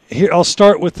 Here, I'll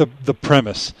start with the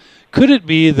premise. Could it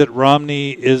be that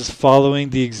Romney is following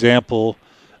the example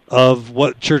of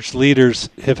what church leaders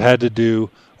have had to do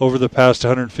over the past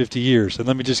 150 years? And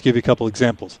let me just give you a couple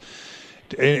examples.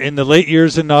 In the late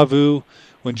years in Nauvoo,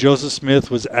 when Joseph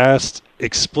Smith was asked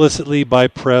explicitly by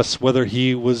press whether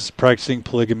he was practicing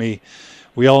polygamy,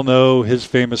 we all know his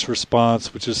famous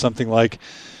response, which is something like,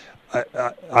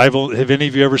 have any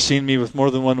of you ever seen me with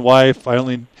more than one wife?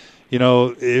 It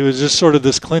was just sort of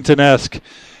this Clinton-esque,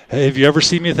 have you ever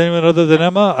seen me with anyone other than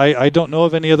Emma? I don't know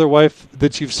of any other wife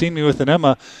that you've seen me with than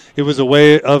Emma. It was a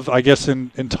way of, I guess in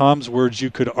Tom's words,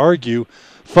 you could argue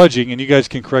fudging, and you guys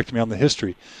can correct me on the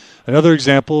history. Another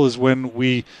example is when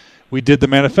we did the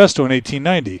manifesto in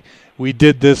 1890. We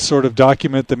did this sort of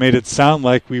document that made it sound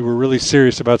like we were really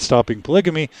serious about stopping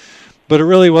polygamy, but it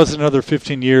really was another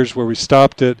 15 years where we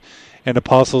stopped it, and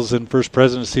apostles and first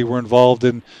presidency were involved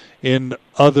in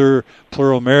other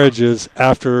plural marriages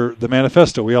after the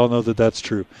manifesto. We all know that that's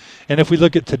true. And if we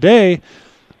look at today,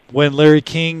 when Larry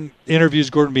King interviews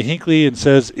Gordon B. Hinckley and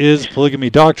says, is polygamy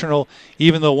doctrinal,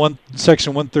 even though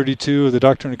Section 132 of the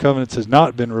Doctrine and Covenants has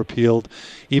not been repealed,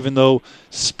 even though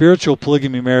spiritual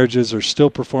polygamy marriages are still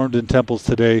performed in temples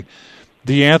today,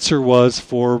 the answer was,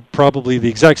 for probably the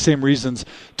exact same reasons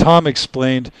Tom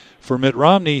explained for Mitt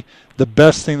Romney, the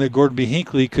best thing that Gordon B.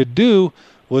 Hinckley could do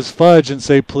was fudge and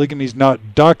say polygamy is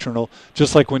not doctrinal,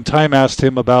 just like when Time asked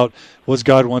him about, was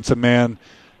God once a man,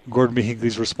 Gordon B.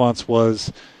 Hinckley's response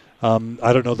was, I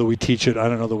don't know that we teach it. I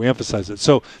don't know that we emphasize it.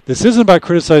 So this isn't about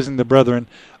criticizing the brethren.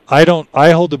 I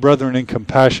hold the brethren in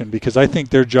compassion because I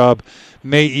think their job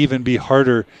may even be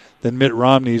harder than Mitt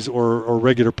Romney's or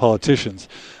regular politicians.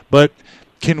 But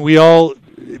can we all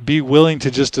be willing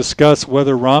to just discuss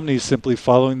whether Romney's simply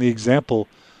following the example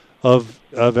of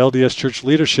LDS church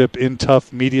leadership in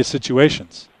tough media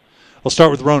situations? I'll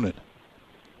start with Ronan.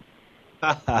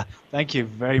 Thank you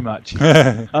very much.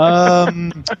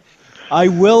 I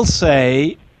will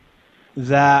say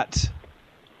that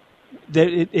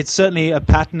it's certainly a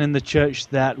pattern in the church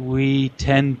that we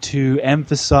tend to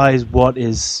emphasize what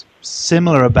is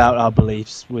similar about our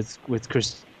beliefs with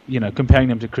comparing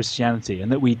them to Christianity, and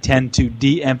that we tend to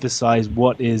de-emphasize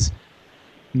what is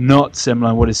not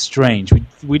similar and what is strange.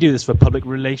 We do this for public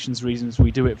relations reasons.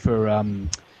 We do it for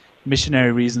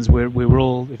missionary reasons. We were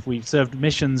all, if we served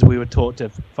missions, we were taught to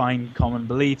find common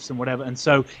beliefs and whatever. And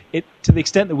so, to the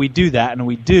extent that we do that, and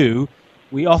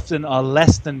we often are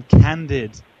less than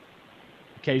candid,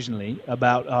 occasionally,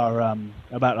 about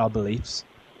our beliefs.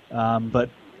 But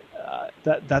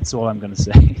that's all I'm going to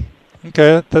say.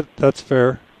 Okay, that's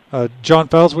fair. John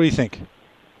Fowles, what do you think?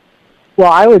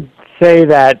 Well, I would say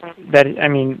that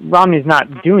Romney's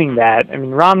not doing that. I mean,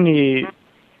 Romney,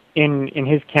 in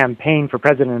his campaign for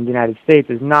president of the United States,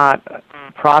 is not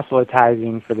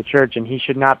proselytizing for the church, and he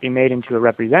should not be made into a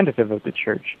representative of the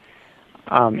church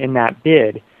in that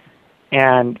bid.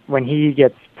 And when he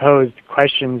gets posed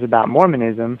questions about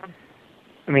Mormonism,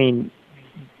 I mean,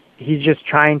 he's just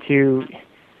trying to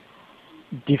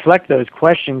deflect those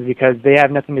questions because they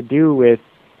have nothing to do with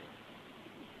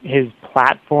his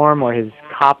platform or his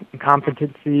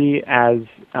competency as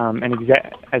an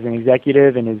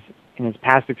executive and his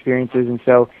past experiences. And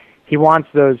so he wants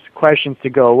those questions to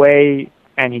go away,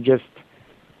 and he just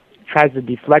tries to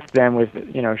deflect them with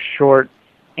short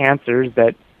answers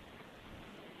that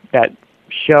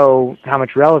show how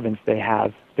much relevance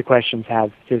the questions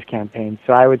have to his campaign.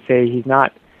 So I would say he's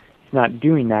not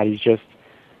doing that. He's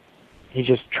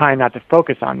just trying not to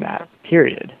focus on that,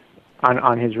 period,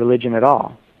 on his religion at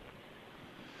all.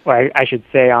 Or I should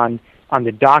say on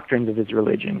the doctrines of his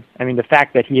religion. I mean, the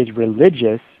fact that he is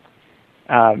religious,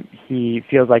 he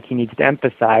feels like he needs to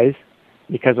emphasize,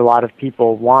 because a lot of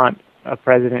people want a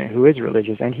president who is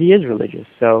religious, and he is religious.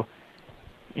 So,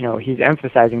 he's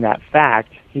emphasizing that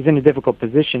fact. He's in a difficult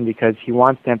position because he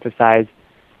wants to emphasize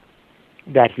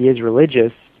that he is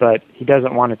religious, but he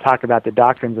doesn't want to talk about the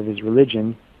doctrines of his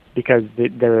religion because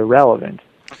they're irrelevant.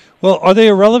 Well, are they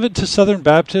irrelevant to Southern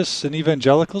Baptists and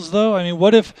evangelicals, though? I mean,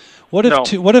 what if No.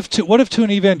 to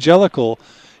an evangelical,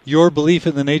 your belief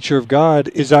in the nature of God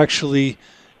is actually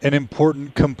an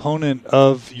important component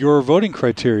of your voting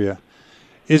criteria?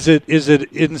 Is it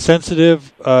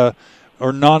insensitive or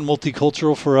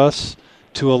non-multicultural for us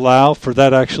to allow for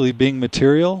that actually being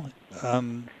material?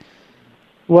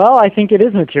 Well, I think it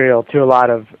is material to a lot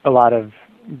of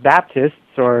Baptists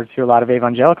or to a lot of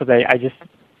evangelicals. I just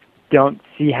don't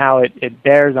see how it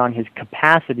bears on his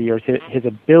capacity or his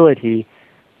ability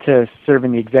to serve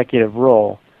in the executive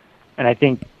role. And I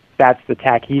think that's the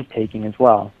tack he's taking as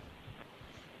well.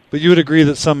 But you would agree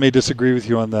that some may disagree with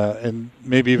you on that, and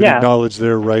maybe even acknowledge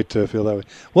their right to feel that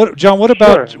way. John? What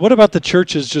about the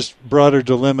church's just broader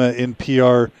dilemma in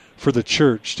PR for the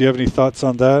church? Do you have any thoughts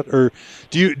on that, or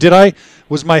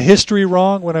was my history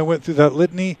wrong when I went through that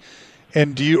litany?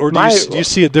 And do you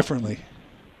see it differently?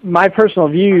 My personal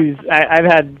views, I've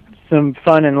had some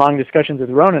fun and long discussions with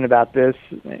Ronan about this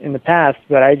in the past,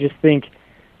 but I just think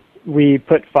we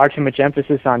put far too much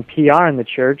emphasis on PR in the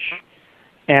church,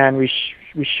 and we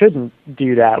shouldn't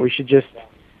do that. We should just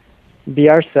be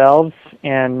ourselves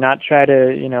and not try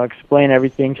to, explain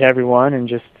everything to everyone and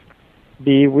just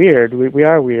be weird. We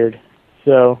are weird.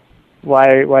 So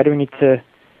why do we need to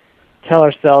tell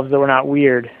ourselves that we're not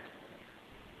weird?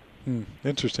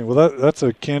 Interesting. Well, that's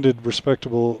a candid,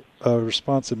 respectable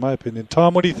response, in my opinion.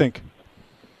 Tom, what do you think?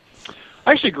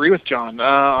 I actually agree with John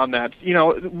on that.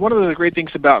 One of the great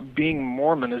things about being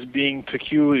Mormon is being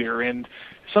peculiar, and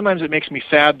sometimes it makes me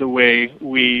sad the way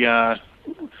we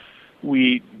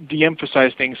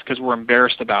de-emphasize things because we're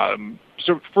embarrassed about them.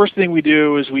 So first thing we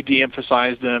do is we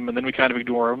de-emphasize them, and then we kind of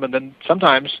ignore them, and then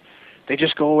sometimes they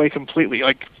just go away completely.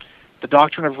 Like the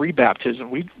doctrine of rebaptism,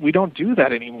 we don't do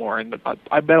that anymore, and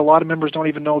I bet a lot of members don't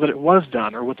even know that it was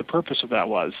done or what the purpose of that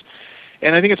was.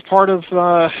 And I think it's part of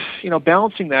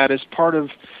balancing that as part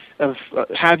of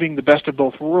having the best of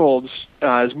both worlds.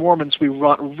 As Mormons, we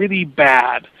want really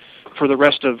bad for the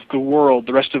rest of the world,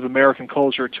 the rest of American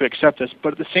culture to accept us,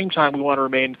 but at the same time we want to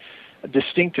remain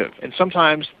distinctive. And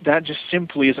sometimes that just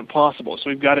simply isn't possible.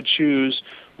 So we've got to choose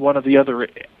one or the other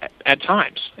at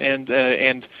times. And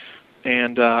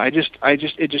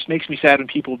it just makes me sad when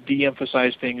people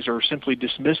de-emphasize things or simply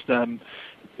dismiss them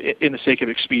in the sake of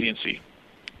expediency.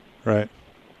 Right.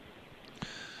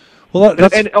 Well,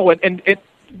 that's... And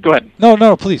go ahead.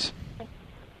 No, please.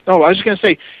 Oh, I was just going to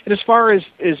say, and as far as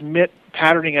Mitt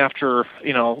patterning after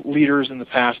leaders in the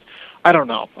past, I don't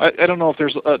know. I don't know if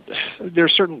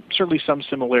there's certainly some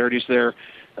similarities there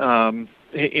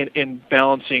in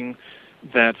balancing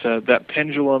that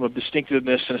pendulum of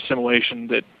distinctiveness and assimilation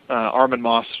that Armin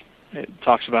Moss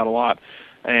talks about a lot.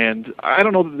 And I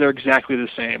don't know that they're exactly the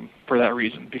same for that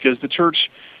reason, because the church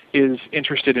is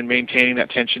interested in maintaining that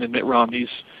tension, and Mitt Romney's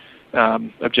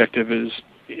objective is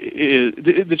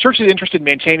the church is interested in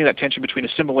maintaining that tension between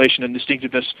assimilation and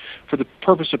distinctiveness for the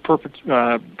purpose of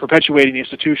perpetuating the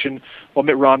institution, while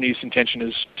Mitt Romney's intention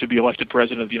is to be elected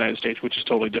president of the United States, which is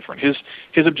totally different.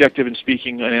 His objective in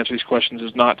speaking and answering these questions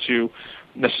is not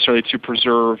necessarily to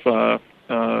preserve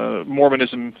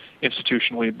Mormonism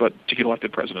institutionally, but to get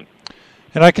elected president.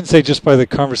 And I can say, just by the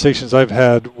conversations I've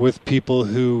had with people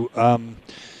who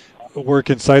work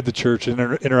inside the church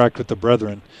and interact with the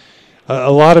brethren,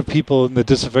 a lot of people in the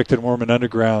disaffected Mormon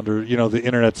underground, or the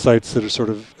internet sites that are sort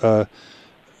of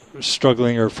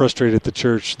struggling or frustrated at the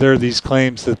church, there are these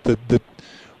claims that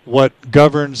what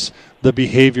governs the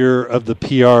behavior of the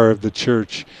PR of the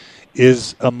church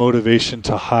is a motivation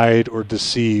to hide or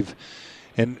deceive.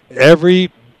 And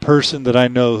every person that I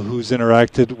know who's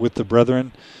interacted with the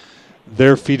brethren,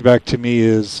 their feedback to me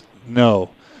is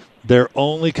no. Their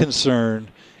only concern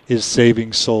is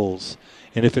saving souls.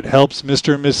 And if it helps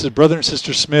Mr. and Mrs. Brother and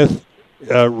Sister Smith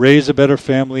raise a better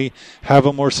family, have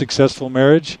a more successful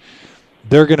marriage,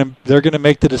 they're gonna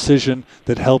make the decision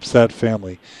that helps that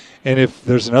family. And if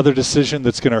there's another decision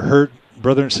that's going to hurt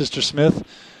Brother and Sister Smith,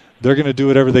 they're going to do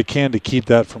whatever they can to keep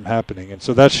that from happening. And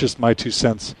so that's just my 2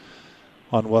 cents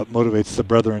on what motivates the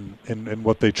brethren and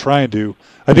what they try and do.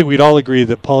 I think we'd all agree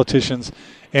that politicians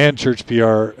and church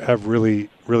PR have really,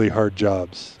 really hard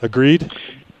jobs. Agreed?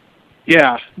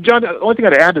 Yeah, John, the only thing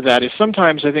I'd add to that is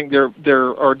sometimes I think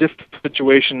there are different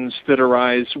situations that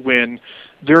arise when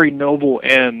very noble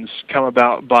ends come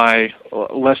about by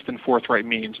less than forthright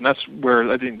means, and that's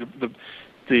where I think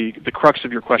the crux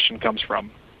of your question comes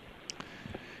from.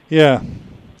 Yeah,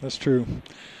 that's true.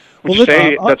 Would you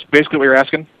say that's basically what you're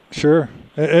asking? Sure.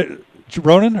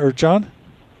 Ronan or John?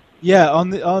 Yeah,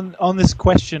 on this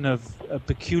question of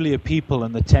peculiar people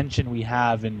and the tension we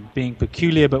have in being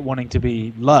peculiar but wanting to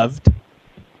be loved,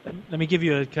 let me give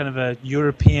you a kind of a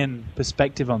European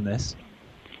perspective on this.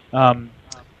 And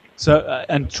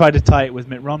try to tie it with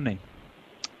Mitt Romney.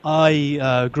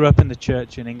 I grew up in the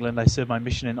church in England. I served my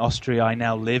mission in Austria. I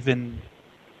now live in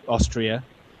Austria.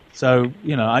 So,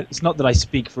 it's not that I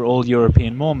speak for all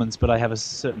European Mormons, but I have a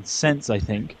certain sense, I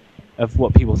think, of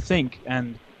what people think.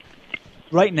 And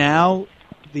right now,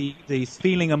 the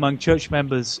feeling among church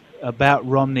members about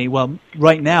Romney, well,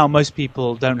 right now, most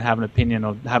people don't have an opinion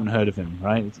or haven't heard of him,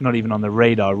 right? It's not even on the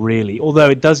radar, really, although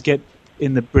it does get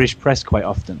in the British press quite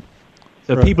often.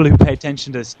 So Right. people who pay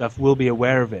attention to this stuff will be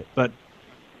aware of it. But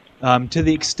to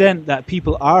the extent that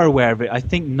people are aware of it, I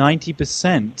think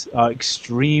 90% are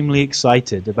extremely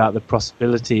excited about the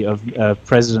possibility of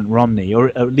President Romney, or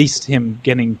at least him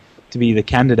getting to be the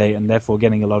candidate and therefore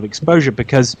getting a lot of exposure,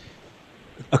 because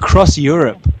across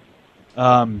Europe,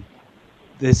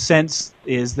 the sense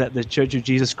is that the Church of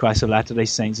Jesus Christ of Latter-day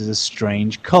Saints is a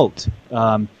strange cult.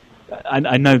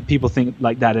 I know people think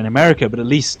like that in America, but at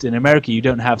least in America you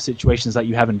don't have situations like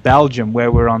you have in Belgium,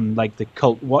 where we're on like the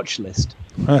cult watch list,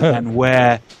 and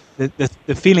where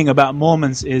the feeling about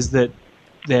Mormons is that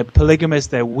they're polygamous,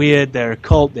 they're weird, they're a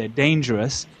cult, they're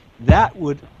dangerous. That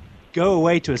would go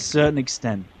away to a certain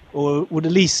extent, or would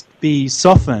at least be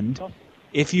softened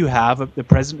if you have the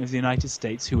President of the United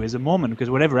States who is a Mormon. Because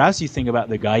whatever else you think about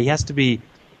the guy, he has to be...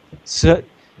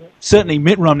 Certainly,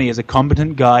 Mitt Romney is a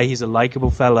competent guy. He's a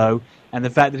likable fellow, and the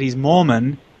fact that he's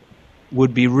Mormon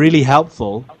would be really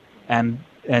helpful. And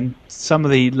some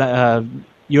of the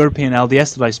European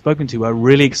LDS that I've spoken to are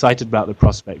really excited about the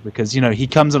prospect, because he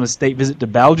comes on a state visit to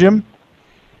Belgium.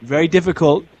 Very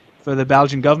difficult for the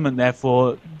Belgian government,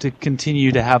 therefore, to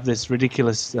continue to have this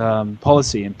ridiculous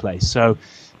policy in place. So,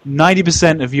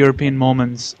 90% of European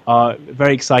Mormons are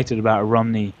very excited about a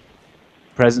Romney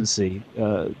presidency.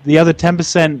 The other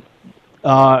 10%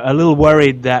 are a little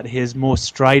worried that his more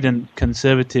strident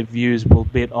conservative views will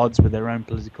be at odds with their own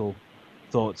political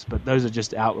thoughts, but those are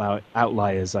just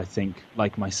outliers, I think,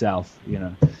 like myself,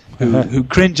 who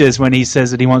cringes when he says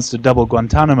that he wants to double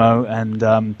Guantanamo.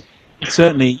 And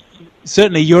certainly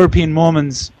European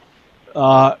Mormons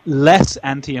are less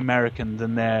anti-American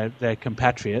than their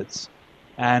compatriots,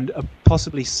 and are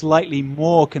possibly slightly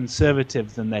more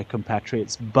conservative than their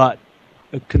compatriots, but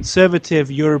a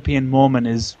conservative European Mormon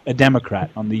is a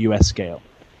Democrat on the U.S. scale.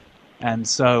 And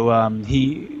so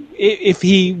if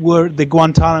he were the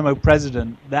Guantanamo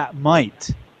president, that might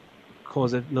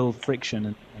cause a little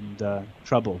friction and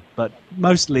trouble. But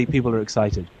mostly people are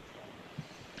excited.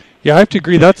 Yeah, I have to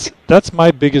agree. That's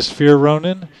my biggest fear,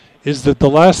 Ronan, is that the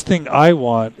last thing I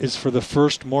want is for the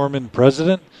first Mormon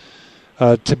president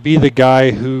to be the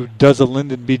guy who does a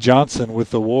Lyndon B. Johnson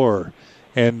with the war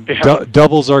and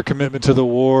doubles our commitment to the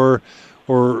war,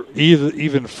 or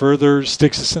even further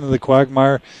sticks us into the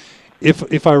quagmire.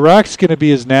 If Iraq's going to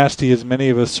be as nasty as many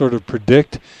of us sort of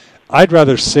predict, I'd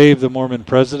rather save the Mormon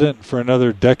president for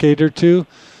another decade or two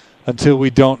until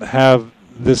we don't have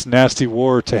this nasty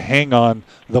war to hang on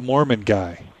the Mormon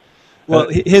guy. Well,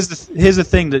 here's the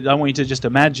thing that I want you to just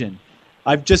imagine.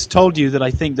 I've just told you that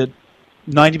I think that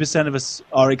 90% of us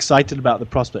are excited about the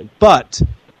prospect. But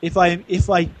if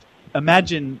I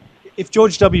imagine if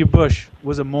George W. Bush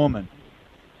was a Mormon,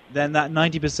 then that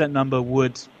 90% number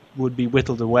would be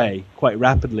whittled away quite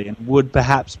rapidly and would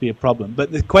perhaps be a problem.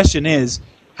 But the question is,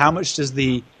 how much does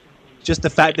just the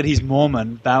fact that he's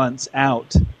Mormon balance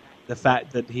out the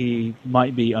fact that he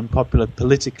might be unpopular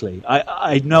politically?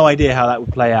 I have no idea how that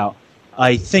would play out.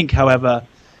 I think, however,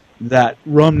 that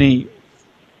Romney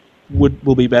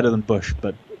will be better than Bush,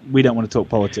 but we don't want to talk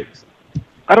politics.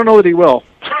 I don't know that he will.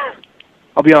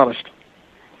 I'll be honest,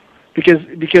 because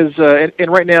and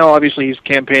right now, obviously, he's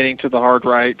campaigning to the hard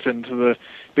right and to the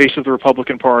base of the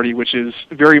Republican Party, which is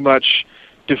very much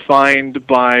defined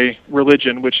by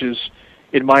religion, which is,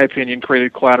 in my opinion,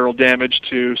 created collateral damage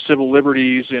to civil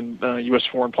liberties in U.S.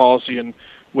 foreign policy in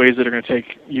ways that are going to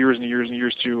take years and years and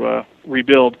years to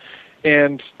rebuild.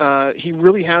 And he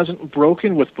really hasn't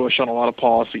broken with Bush on a lot of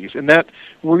policies, and that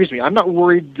worries me. I'm not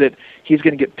worried that he's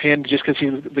going to get pinned just because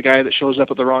he's the guy that shows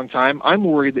up at the wrong time. I'm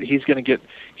worried that he's going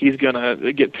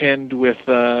to get pinned with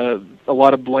a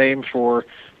lot of blame for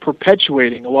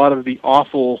perpetuating a lot of the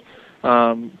awful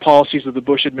policies of the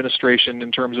Bush administration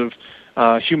in terms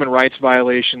of human rights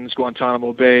violations,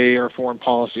 Guantanamo Bay, or foreign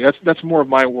policy. That's more of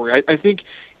my worry. I think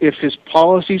if his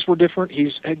policies were different,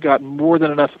 he's got more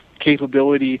than enough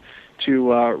capability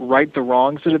to right the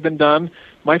wrongs that have been done.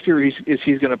 My fear is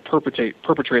he's going to perpetrate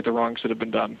the wrongs that have been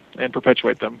done and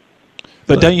perpetuate them.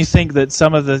 But don't you think that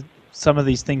some of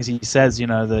these things he says,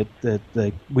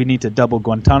 that we need to double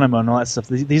Guantanamo and all that stuff,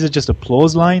 these are just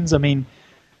applause lines? I mean,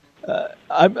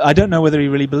 I don't know whether he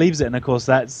really believes it, and of course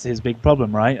that's his big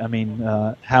problem, right? I mean,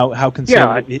 how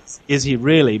conservative is he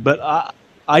really? But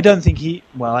I don't think he.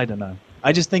 Well, I don't know.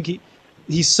 I just think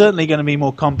he's certainly going to be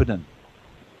more competent.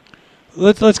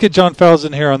 Let's get John Fowles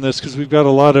in here on this because we've got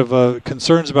a lot of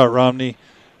concerns about Romney.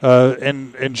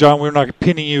 And John, we're not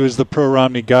pinning you as the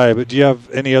pro-Romney guy, but do you have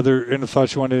any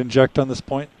thoughts you want to inject on this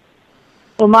point?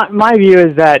 Well, my view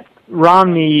is that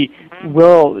Romney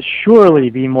will surely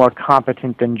be more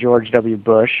competent than George W.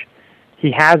 Bush.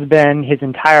 He has been his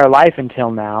entire life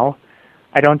until now.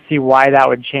 I don't see why that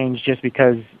would change just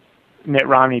because Mitt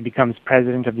Romney becomes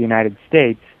president of the United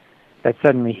States, that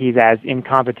suddenly he's as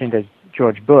incompetent as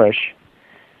George Bush,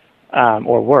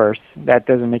 or worse. That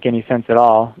doesn't make any sense at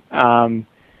all.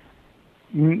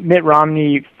 Mitt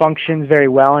Romney functions very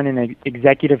well in an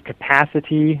executive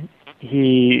capacity.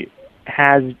 He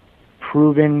has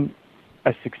proven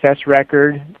a success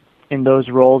record in those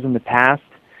roles in the past,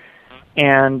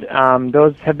 and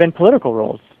those have been political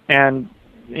roles. And,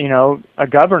 a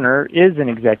governor is an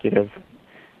executive,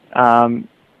 and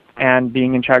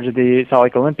being in charge of the Salt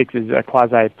Lake Olympics is a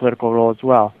quasi-political role as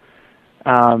well.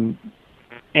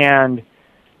 And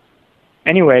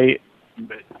anyway,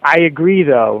 I agree,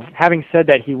 though. Having said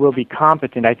that, he will be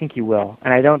competent. I think he will,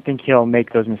 and I don't think he'll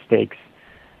make those mistakes.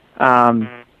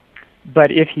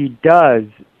 But if he does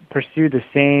pursue the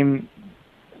same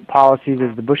policies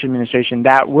as the Bush administration,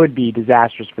 that would be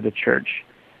disastrous for the church,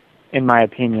 in my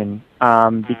opinion,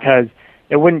 because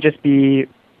it wouldn't just be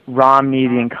Romney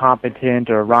the incompetent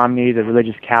or Romney the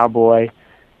religious cowboy.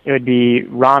 It would be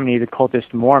Romney the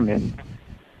cultist Mormon.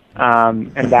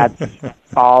 And that's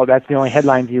the only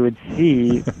headlines you would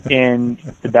see in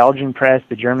the Belgian press,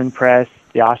 the German press,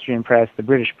 the Austrian press, the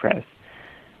British press.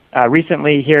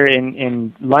 Recently here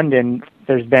in London,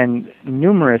 there's been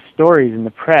numerous stories in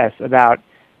the press about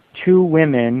two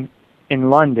women in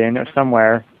London or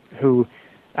somewhere who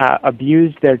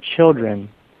abused their children.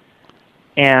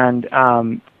 And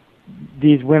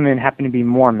these women happen to be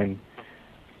Mormon.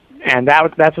 And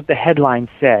that's what the headline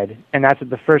said, and that's what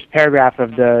the first paragraph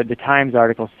of the Times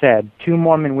article said. Two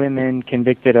Mormon women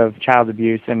convicted of child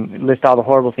abuse, and list all the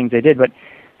horrible things they did. But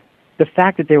the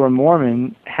fact that they were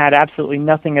Mormon had absolutely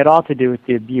nothing at all to do with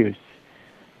the abuse.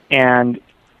 And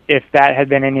if that had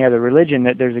been any other religion,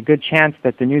 that there's a good chance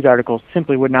that the news article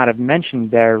simply would not have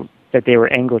mentioned that they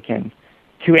were Anglican.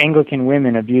 Two Anglican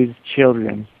women abused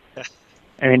children.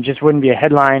 I mean, it just wouldn't be a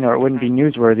headline, or it wouldn't be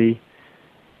newsworthy.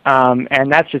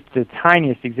 And that's just the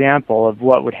tiniest example of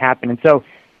what would happen. And so,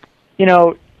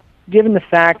 given the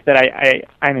fact that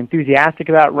I'm enthusiastic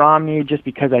about Romney just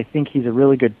because I think he's a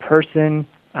really good person,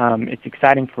 it's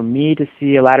exciting for me to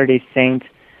see a Latter-day Saint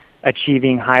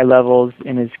achieving high levels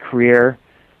in his career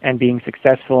and being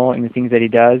successful in the things that he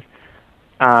does,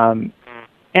 and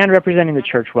representing the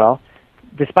church well.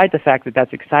 Despite the fact that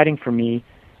that's exciting for me,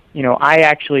 I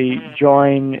actually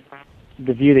join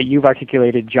the view that you've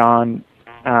articulated, John,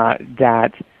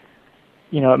 that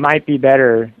it might be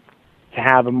better to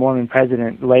have a Mormon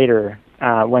president later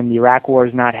when the Iraq War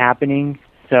is not happening.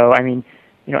 So I mean,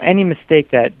 any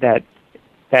mistake that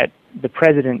the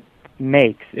president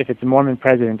makes, if it's a Mormon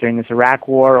president during this Iraq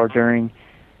War or during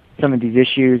some of these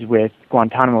issues with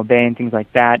Guantanamo Bay and things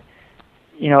like that,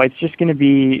 it's just going to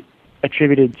be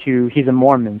attributed to he's a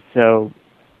Mormon. So,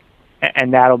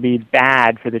 and that'll be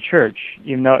bad for the church,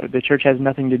 even though the church has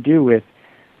nothing to do with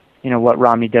what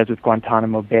Romney does with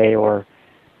Guantanamo Bay or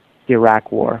the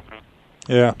Iraq War.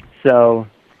 Yeah. So,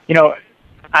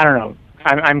 I don't know.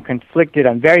 I'm conflicted.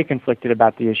 I'm very conflicted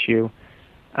about the issue.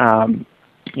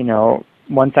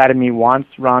 One side of me wants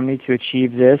Romney to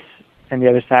achieve this, and the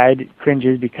other side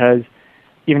cringes because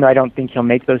even though I don't think he'll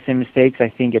make those same mistakes, I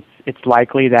think it's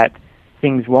likely that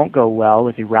things won't go well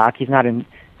with Iraq. The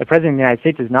President of the United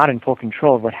States is not in full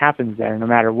control of what happens there, no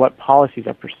matter what policies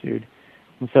are pursued.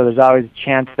 And so there's always a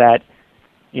chance that,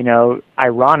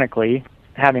 ironically,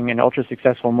 having an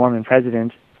ultra-successful Mormon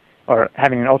president or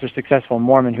having an ultra-successful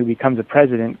Mormon who becomes a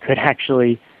president could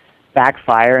actually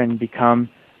backfire and become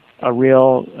a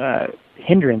real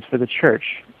hindrance for the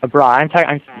church abroad.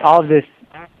 All of this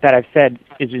that I've said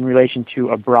is in relation to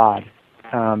abroad,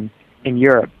 in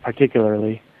Europe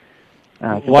particularly.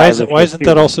 Why isn't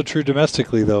that also true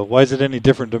domestically, though? Why is it any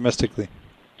different domestically?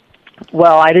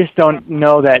 Well, I just don't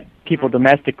know that people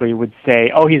domestically would say,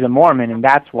 "Oh, he's a Mormon," and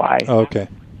that's why. Oh, okay.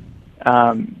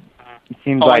 It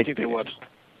seems like I think they would.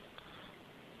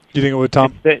 You think it would,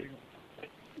 Tom?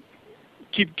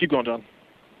 Keep going, John.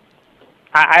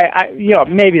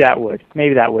 Maybe that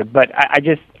would, but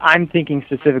I'm thinking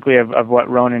specifically of what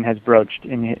Ronan has broached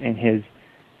in his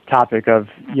topic of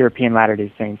European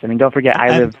Latter-day Saints. I mean, don't forget,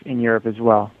 I live in Europe as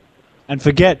well. And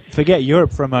forget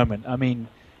Europe for a moment. I mean,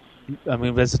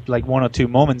 there's like one or two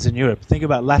Mormons in Europe. Think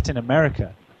about Latin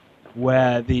America,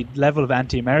 where the level of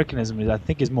anti-Americanism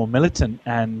is more militant.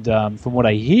 And from what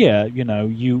I hear,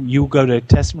 you go to a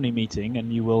testimony meeting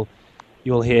and you'll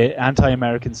hear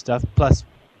anti-American stuff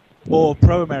or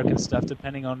pro-American stuff,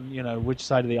 depending on which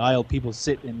side of the aisle people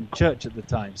sit in church at the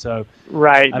time. So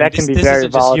right, that can be very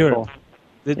volatile.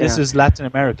 This is Latin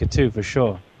America too, for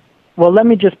sure. Well, let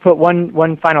me just put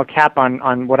one final cap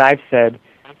on what I've said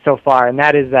so far, and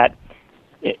that is that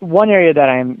one area that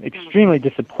I'm extremely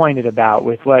disappointed about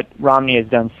with what Romney has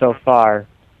done so far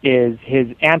is his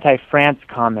anti-France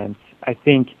comments. I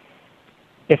think,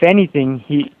 if anything,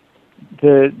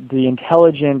 the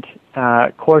intelligent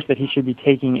course that he should be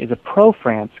taking is a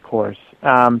pro-France course.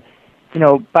 By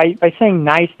saying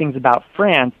nice things about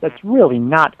France, that's really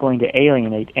not going to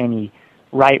alienate any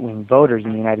right-wing voters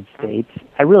in the United States.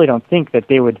 I really don't think that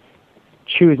they would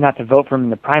choose not to vote for him in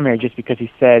the primary just because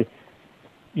he said,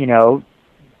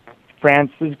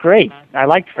 France is great. I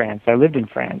liked France. I lived in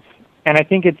France. And I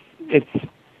think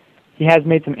he has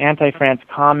made some anti-France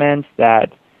comments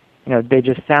that, they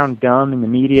just sound dumb in the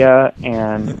media,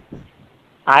 and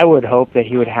I would hope that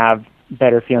he would have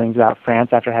better feelings about France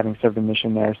after having served a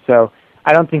mission there. So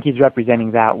I don't think he's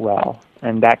representing that well,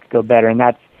 and that could go better. And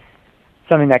that's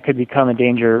something that could become a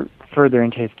danger further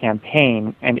into his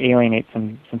campaign and alienate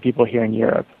some people here in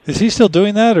Europe. Is he still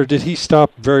doing that, or did he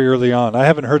stop very early on? I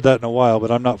haven't heard that in a while, but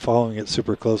I'm not following it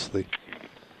super closely.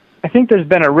 I think there's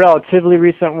been a relatively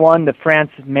recent one, the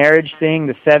France marriage thing,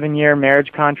 the 7-year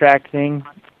marriage contract thing,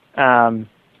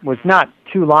 was not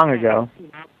too long ago.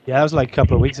 Yeah, that was like a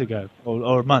couple of weeks ago,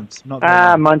 or months. Not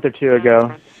a month or two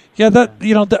ago. Yeah,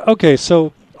 okay,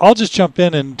 so I'll just jump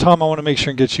in, and Tom, I want to make sure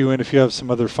and get you in if you have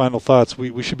some other final thoughts.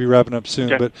 We should be wrapping up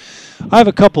soon, but I have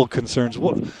a couple of concerns.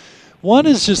 One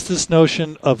is just this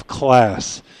notion of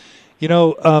class. I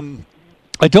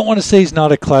don't want to say he's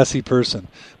not a classy person,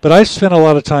 but I've spent a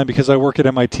lot of time, because I work at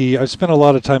MIT, I've spent a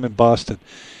lot of time in Boston.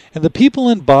 And the people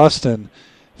in Boston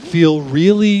feel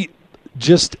really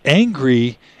just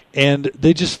angry, and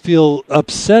they just feel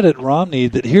upset at Romney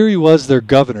that here he was, their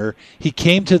governor. He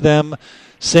came to them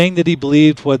saying that he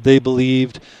believed what they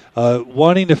believed,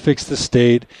 wanting to fix the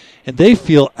state, and they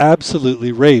feel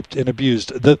absolutely raped and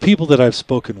abused, the people that I've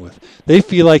spoken with. They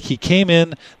feel like he came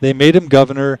in, they made him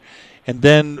governor, and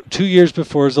then 2 years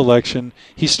before his election,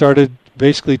 he started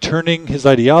basically turning his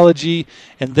ideology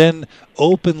and then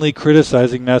openly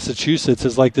criticizing Massachusetts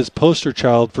as like this poster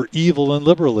child for evil and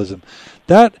liberalism.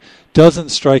 That doesn't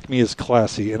strike me as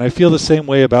classy, and I feel the same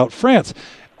way about France.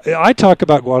 I talk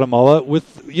about Guatemala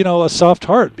with, a soft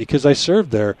heart because I served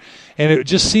there, and it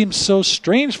just seems so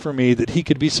strange for me that he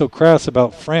could be so crass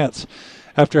about France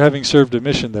after having served a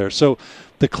mission there. So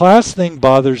the class thing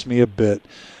bothers me a bit.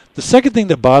 The second thing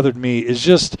that bothered me is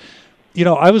just,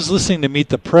 I was listening to Meet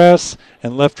the Press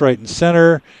and Left, Right, and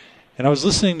Center, and I was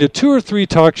listening to 2 or 3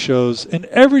 talk shows, and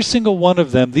every single one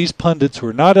of them, these pundits who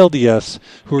are not LDS,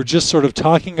 who are just sort of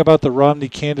talking about the Romney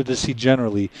candidacy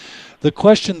generally, the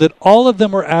question that all of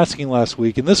them were asking last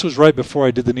week, and this was right before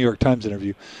I did the New York Times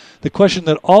interview, the question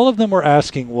that all of them were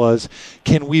asking was,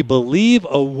 can we believe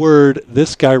a word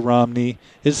this guy Romney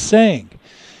is saying?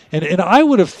 And I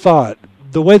would have thought,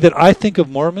 the way that I think of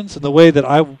Mormons and the way that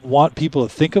I want people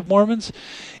to think of Mormons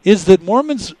is that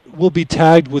Mormons will be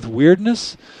tagged with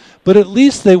weirdness, but at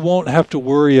least they won't have to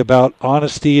worry about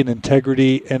honesty and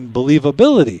integrity and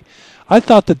believability. I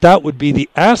thought that would be the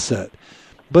asset.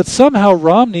 But somehow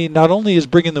Romney not only is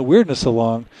bringing the weirdness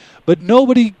along, but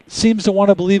nobody seems to want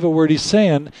to believe a word he's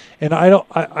saying. And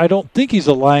I don't think he's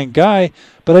a lying guy,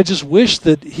 but I just wish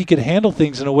that he could handle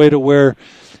things in a way to where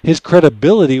his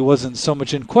credibility wasn't so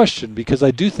much in question, because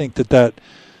I do think that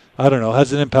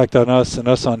has an impact on us and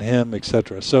us on him,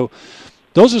 etc. So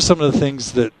those are some of the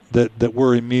things that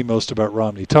worry me most about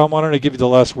Romney. Tom, why don't I give you the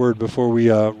last word before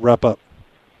we wrap up?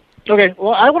 Okay.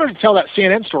 Well, I wanted to tell that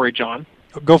CNN story, John.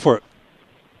 Go for it.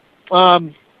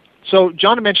 So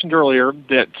John had mentioned earlier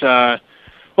that,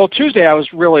 Tuesday I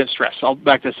was really in stress. I'll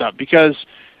back this up, because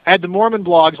I had the Mormon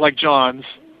blogs like John's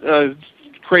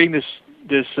creating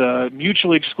this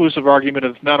mutually exclusive argument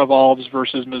of Mount of Olives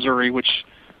versus Missouri, which,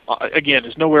 again,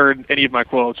 is nowhere in any of my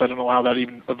quotes. I don't know how that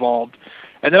even evolved.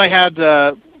 And then I had,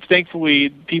 thankfully,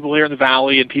 people here in the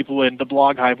Valley and people in the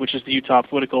Blog Hive, which is the Utah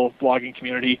political blogging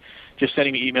community, just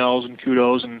sending me emails and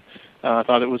kudos, and I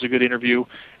thought it was a good interview.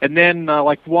 And then,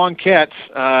 like Juan Ketz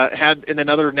had, in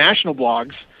other national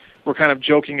blogs, were kind of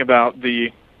joking about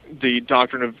the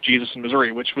doctrine of Jesus in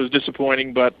Missouri, which was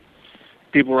disappointing, but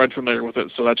people were unfamiliar with it,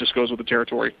 so that just goes with the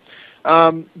territory.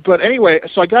 But anyway,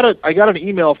 so I got an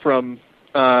email from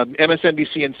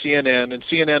MSNBC and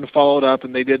CNN followed up,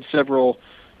 and they did several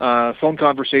phone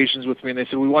conversations with me, and they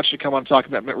said, we want you to come on and talk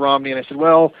about Mitt Romney. And I said,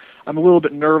 well, I'm a little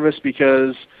bit nervous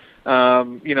because, out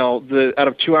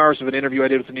of 2 hours of an interview I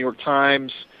did with the New York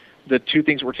Times, the two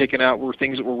things that were taken out were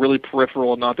things that were really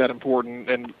peripheral and not that important,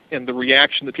 and the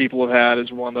reaction that people have had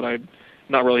is one that I'm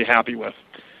not really happy with,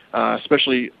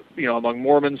 especially among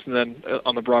Mormons and then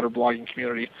on the broader blogging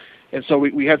community. And so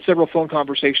we had several phone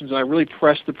conversations, and I really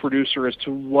pressed the producer as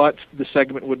to what the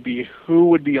segment would be, who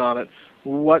would be on it,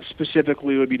 what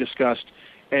specifically would be discussed,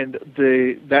 and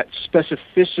that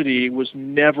specificity was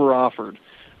never offered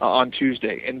on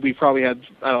Tuesday. And we probably had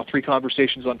 3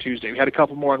 conversations on Tuesday. We had a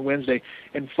couple more on Wednesday,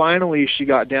 and finally she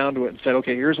got down to it and said,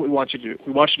 okay, here's what we want you to do.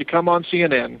 We want you to come on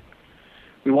CNN.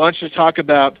 We want you to talk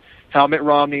about how Mitt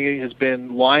Romney has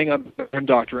been lying on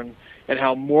doctrine and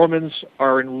how Mormons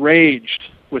are enraged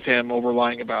with him over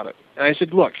lying about it. And I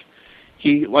said, look,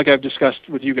 like I've discussed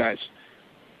with you guys,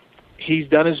 he's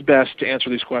done his best to answer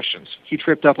these questions. He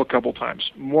tripped up a couple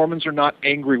times. Mormons are not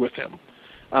angry with him.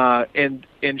 And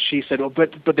she said, well,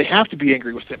 but they have to be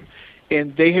angry with him.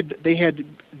 And they had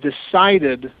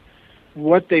decided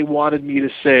what they wanted me to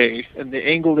say and the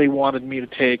angle they wanted me to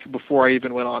take before I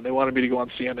even went on. They wanted me to go on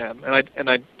CNN,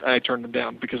 and I turned them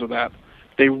down because of that.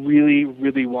 They really,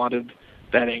 really wanted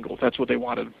that angle. That's what they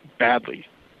wanted badly.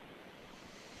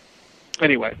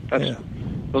 Anyway, that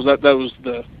was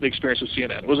the experience with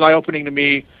CNN. It was eye-opening to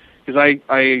me because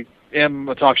I am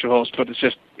a talk show host, but it's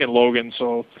just in Logan,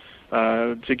 so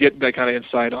to get that kind of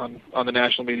insight on the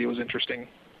national media was interesting.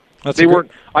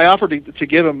 I offered to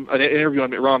give them an interview on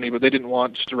Mitt Romney, but they didn't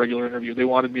want just a regular interview. They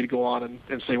wanted me to go on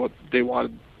and say what they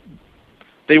wanted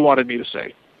me to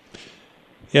say.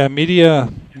 Yeah, media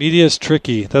is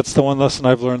tricky. That's the one lesson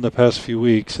I've learned the past few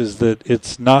weeks, is that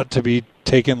it's not to be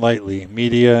taken lightly.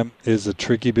 Media is a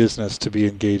tricky business to be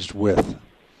engaged with.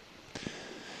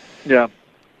 Yeah.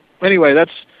 Anyway,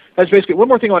 that's basically one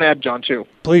more thing I want to add, John, too.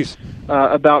 Please.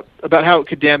 About how it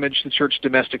could damage the church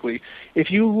domestically.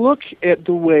 If you look at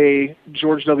the way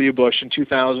George W. Bush in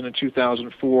 2000 and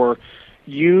 2004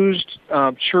 used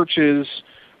churches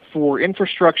for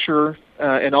infrastructure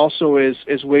and also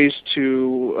as ways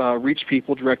to reach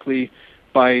people directly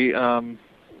by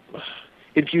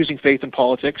infusing faith in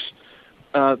politics,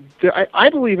 I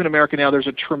believe in America now there's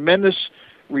a tremendous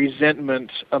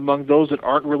resentment among those that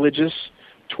aren't religious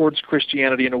towards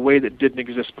Christianity in a way that didn't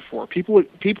exist before. People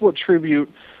attribute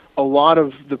a lot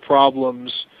of the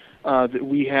problems that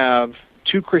we have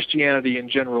to Christianity in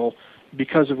general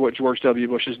because of what George W.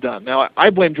 Bush has done. Now, I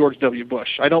blame George W.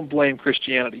 Bush. I don't blame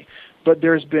Christianity. But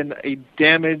there's been a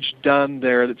damage done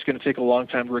there that's going to take a long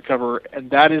time to recover,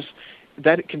 and that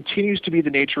continues to be the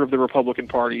nature of the Republican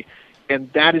Party,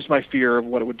 and that is my fear of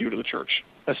what it would do to the church.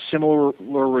 A similar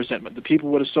resentment. The people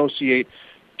would associate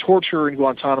torture in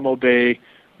Guantanamo Bay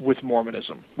with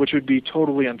Mormonism, which would be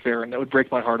totally unfair, and that would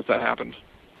break my heart if that happened.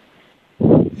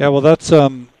 Yeah, well, that's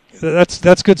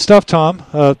good stuff, Tom.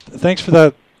 Thanks for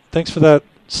that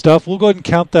stuff. We'll go ahead and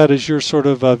count that as your sort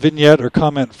of vignette or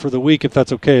comment for the week, if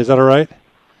that's okay. Is that all right?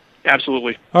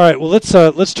 Absolutely. All right. Well, let's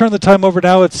turn the time over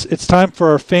now. It's time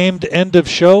for our famed end of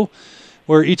show,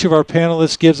 where each of our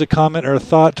panelists gives a comment or a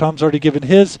thought. Tom's already given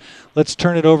his. Let's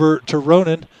turn it over to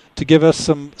Ronan to give us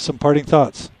some parting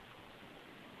thoughts.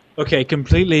 Okay,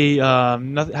 completely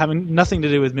having nothing to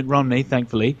do with Mitt Romney,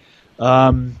 thankfully.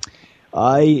 A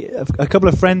couple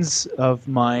of friends of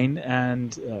mine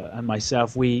and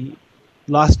myself,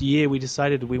 last year we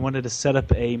decided we wanted to set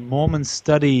up a Mormon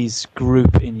studies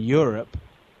group in Europe,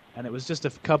 and it was just a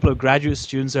couple of graduate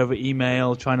students over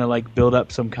email trying to build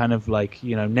up some kind of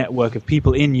network of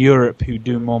people in Europe who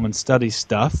do Mormon studies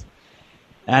stuff.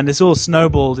 And this all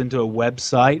snowballed into a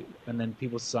website, and then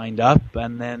people signed up,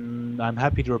 and then I'm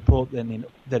happy to report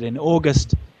that in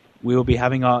August we will be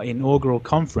having our inaugural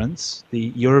conference,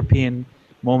 the European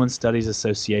Mormon Studies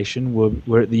Association.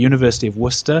 We're at the University of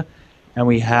Worcester, and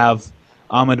we have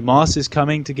Ahmed Moss is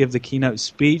coming to give the keynote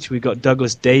speech. We've got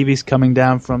Douglas Davies coming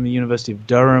down from the University of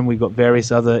Durham. We've got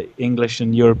various other English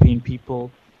and European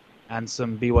people and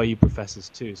some BYU professors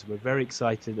too. So we're very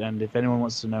excited, and if anyone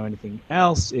wants to know anything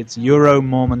else, it's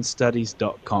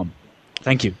euromormonstudies.com.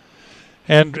 Thank you.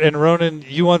 And Ronan,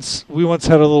 we once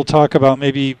had a little talk about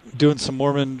maybe doing some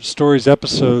Mormon Stories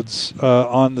episodes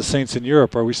on the Saints in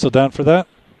Europe. Are we still down for that?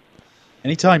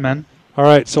 Anytime, man. All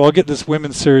right, so I'll get this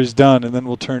women's series done, and then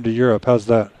we'll turn to Europe. How's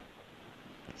that?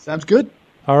 Sounds good.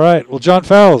 All right. Well, John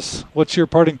Fowles, what's your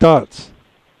parting thoughts?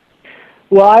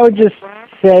 Well, I would just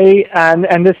say,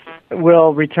 and this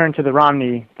will return to the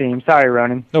Romney theme. Sorry,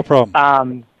 Ronan. No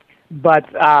problem. But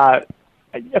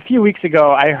a few weeks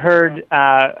ago, I heard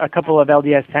a couple of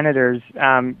LDS senators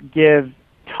give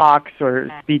talks or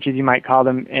speeches, you might call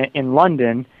them, in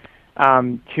London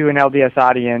to an LDS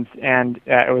audience, and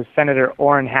it was Senator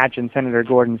Orrin Hatch and Senator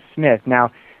Gordon Smith.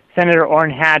 Now, Senator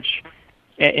Orrin Hatch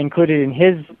included in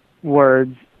his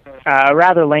words a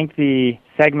rather lengthy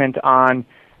segment on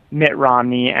Mitt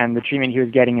Romney and the treatment he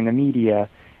was getting in the media.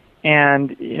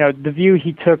 And, the view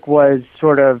he took was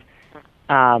sort of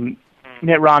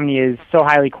Mitt Romney is so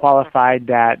highly qualified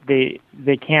that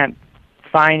they can't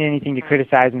find anything to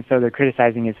criticize, and so they're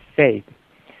criticizing his faith.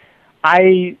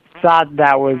 I thought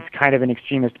that was kind of an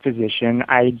extremist position.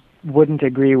 I wouldn't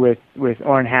agree with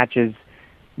Orrin Hatch's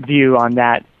view on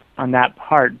that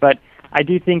part, but I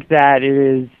do think that it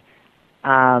is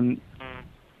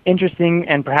interesting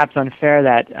and perhaps unfair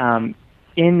that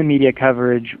in the media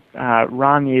coverage,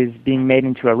 Romney is being made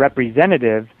into a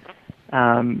representative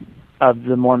of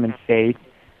the Mormon faith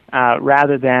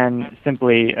rather than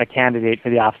simply a candidate for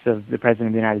the office of the President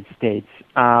of the United States.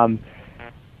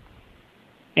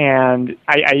 And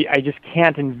I just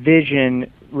can't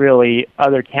envision really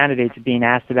other candidates being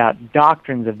asked about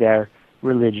doctrines of their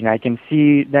religion. I can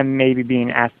see them maybe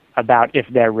being asked about if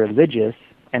they're religious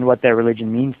and what their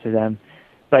religion means to them,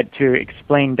 but to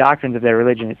explain doctrines of their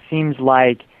religion, it seems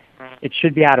like it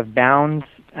should be out of bounds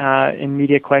in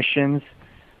media questions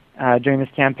during this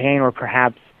campaign, or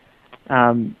perhaps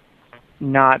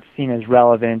not seen as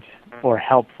relevant or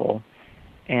helpful.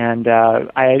 And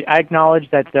I acknowledge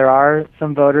that there are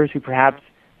some voters who perhaps,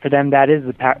 for them, that is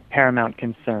the paramount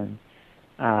concern,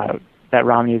 that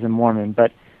Romney is a Mormon.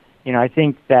 But, I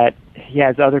think that he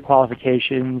has other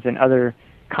qualifications and other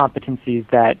competencies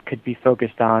that could be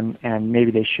focused on, and maybe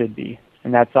they should be.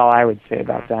 And that's all I would say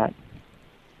about that.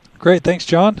 Great. Thanks,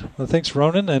 John. Well, thanks,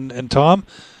 Ronan and Tom.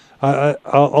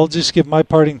 I'll just give my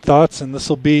parting thoughts, and this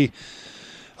will be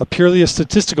purely a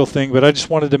statistical thing, but I just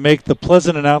wanted to make the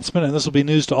pleasant announcement, and this will be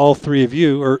news to all three of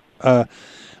you,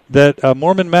 that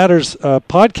Mormon Matters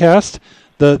podcast,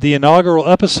 the inaugural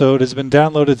episode, has been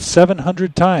downloaded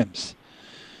 700 times.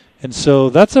 And so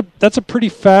that's a pretty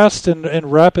fast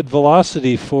and rapid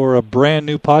velocity for a brand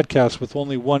new podcast with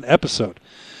only one episode.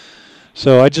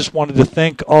 So I just wanted to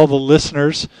thank all the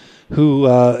listeners who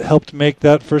helped make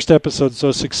that first episode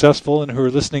so successful and who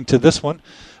are listening to this one.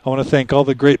 I want to thank all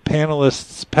the great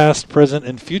panelists, past, present,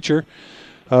 and future,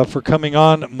 for coming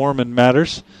on Mormon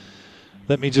Matters.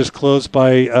 Let me just close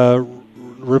by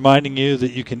reminding you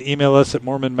that you can email us at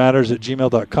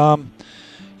mormonmatters@gmail.com.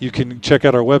 You can check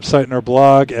out our website and our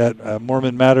blog at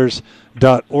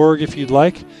mormonmatters.org if you'd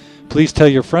like. Please tell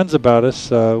your friends about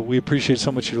us. We appreciate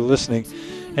so much your listening.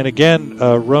 And again,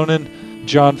 Ronan,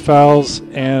 John Fowles,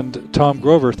 and Tom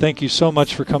Grover, thank you so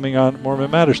much for coming on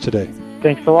Mormon Matters today.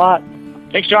 Thanks a lot.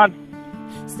 Thanks, John.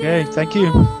 Okay, thank you.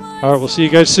 All right, we'll see you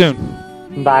guys soon.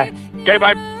 Bye. Okay,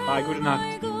 bye. Bye, good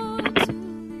night.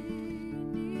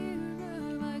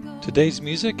 Today's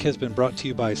music has been brought to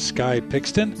you by Sky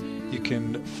Pixton. You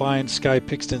can find Sky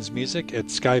Pixton's music at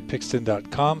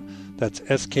skypixton.com. That's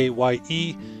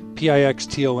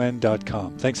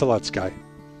SKYEPIXTON.com. Thanks a lot, Sky.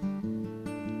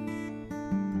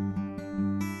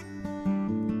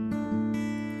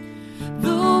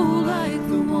 Though like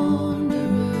the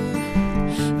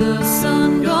wanderer, the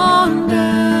sun gone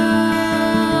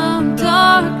down,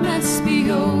 darkness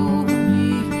be over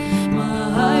me,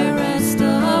 my rest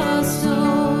a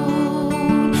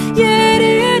stone. Yet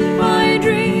in my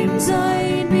dreams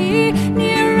I'd be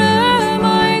nearer,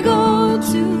 my God,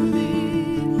 to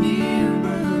thee,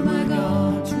 nearer, my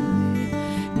God, to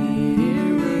thee,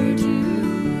 nearer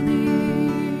to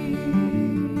thee.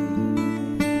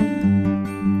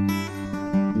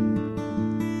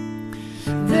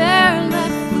 There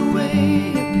let the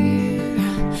way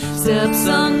appear, steps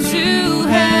unto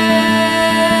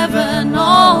heaven,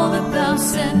 all that thou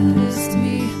sendest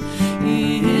me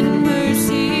in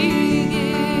mercy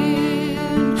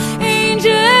give.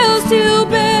 Angels to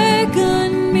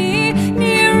beckon me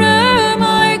nearer,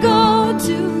 my God,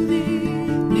 to thee,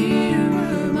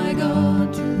 nearer, my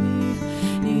God, to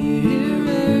thee,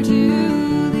 nearer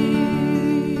to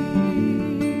thee.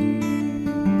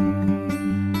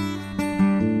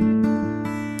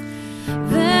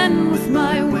 Then with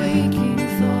my waking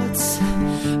thoughts,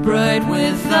 bright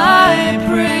with thy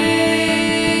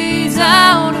praise,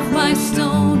 out of my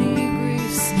stony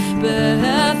griefs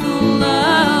Bethel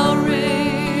I'll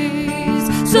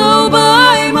raise. So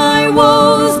by my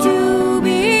woes to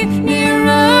be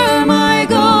nearer, my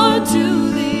God,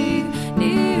 to thee,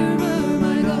 nearer,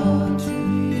 my God, to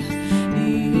thee,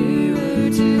 nearer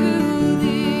to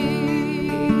thee.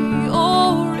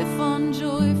 Or if on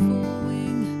joyful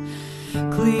wing,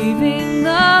 cleaving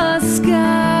the sky,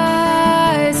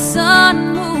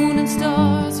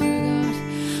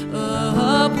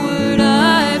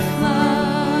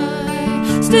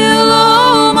 still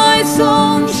all my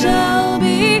songs shall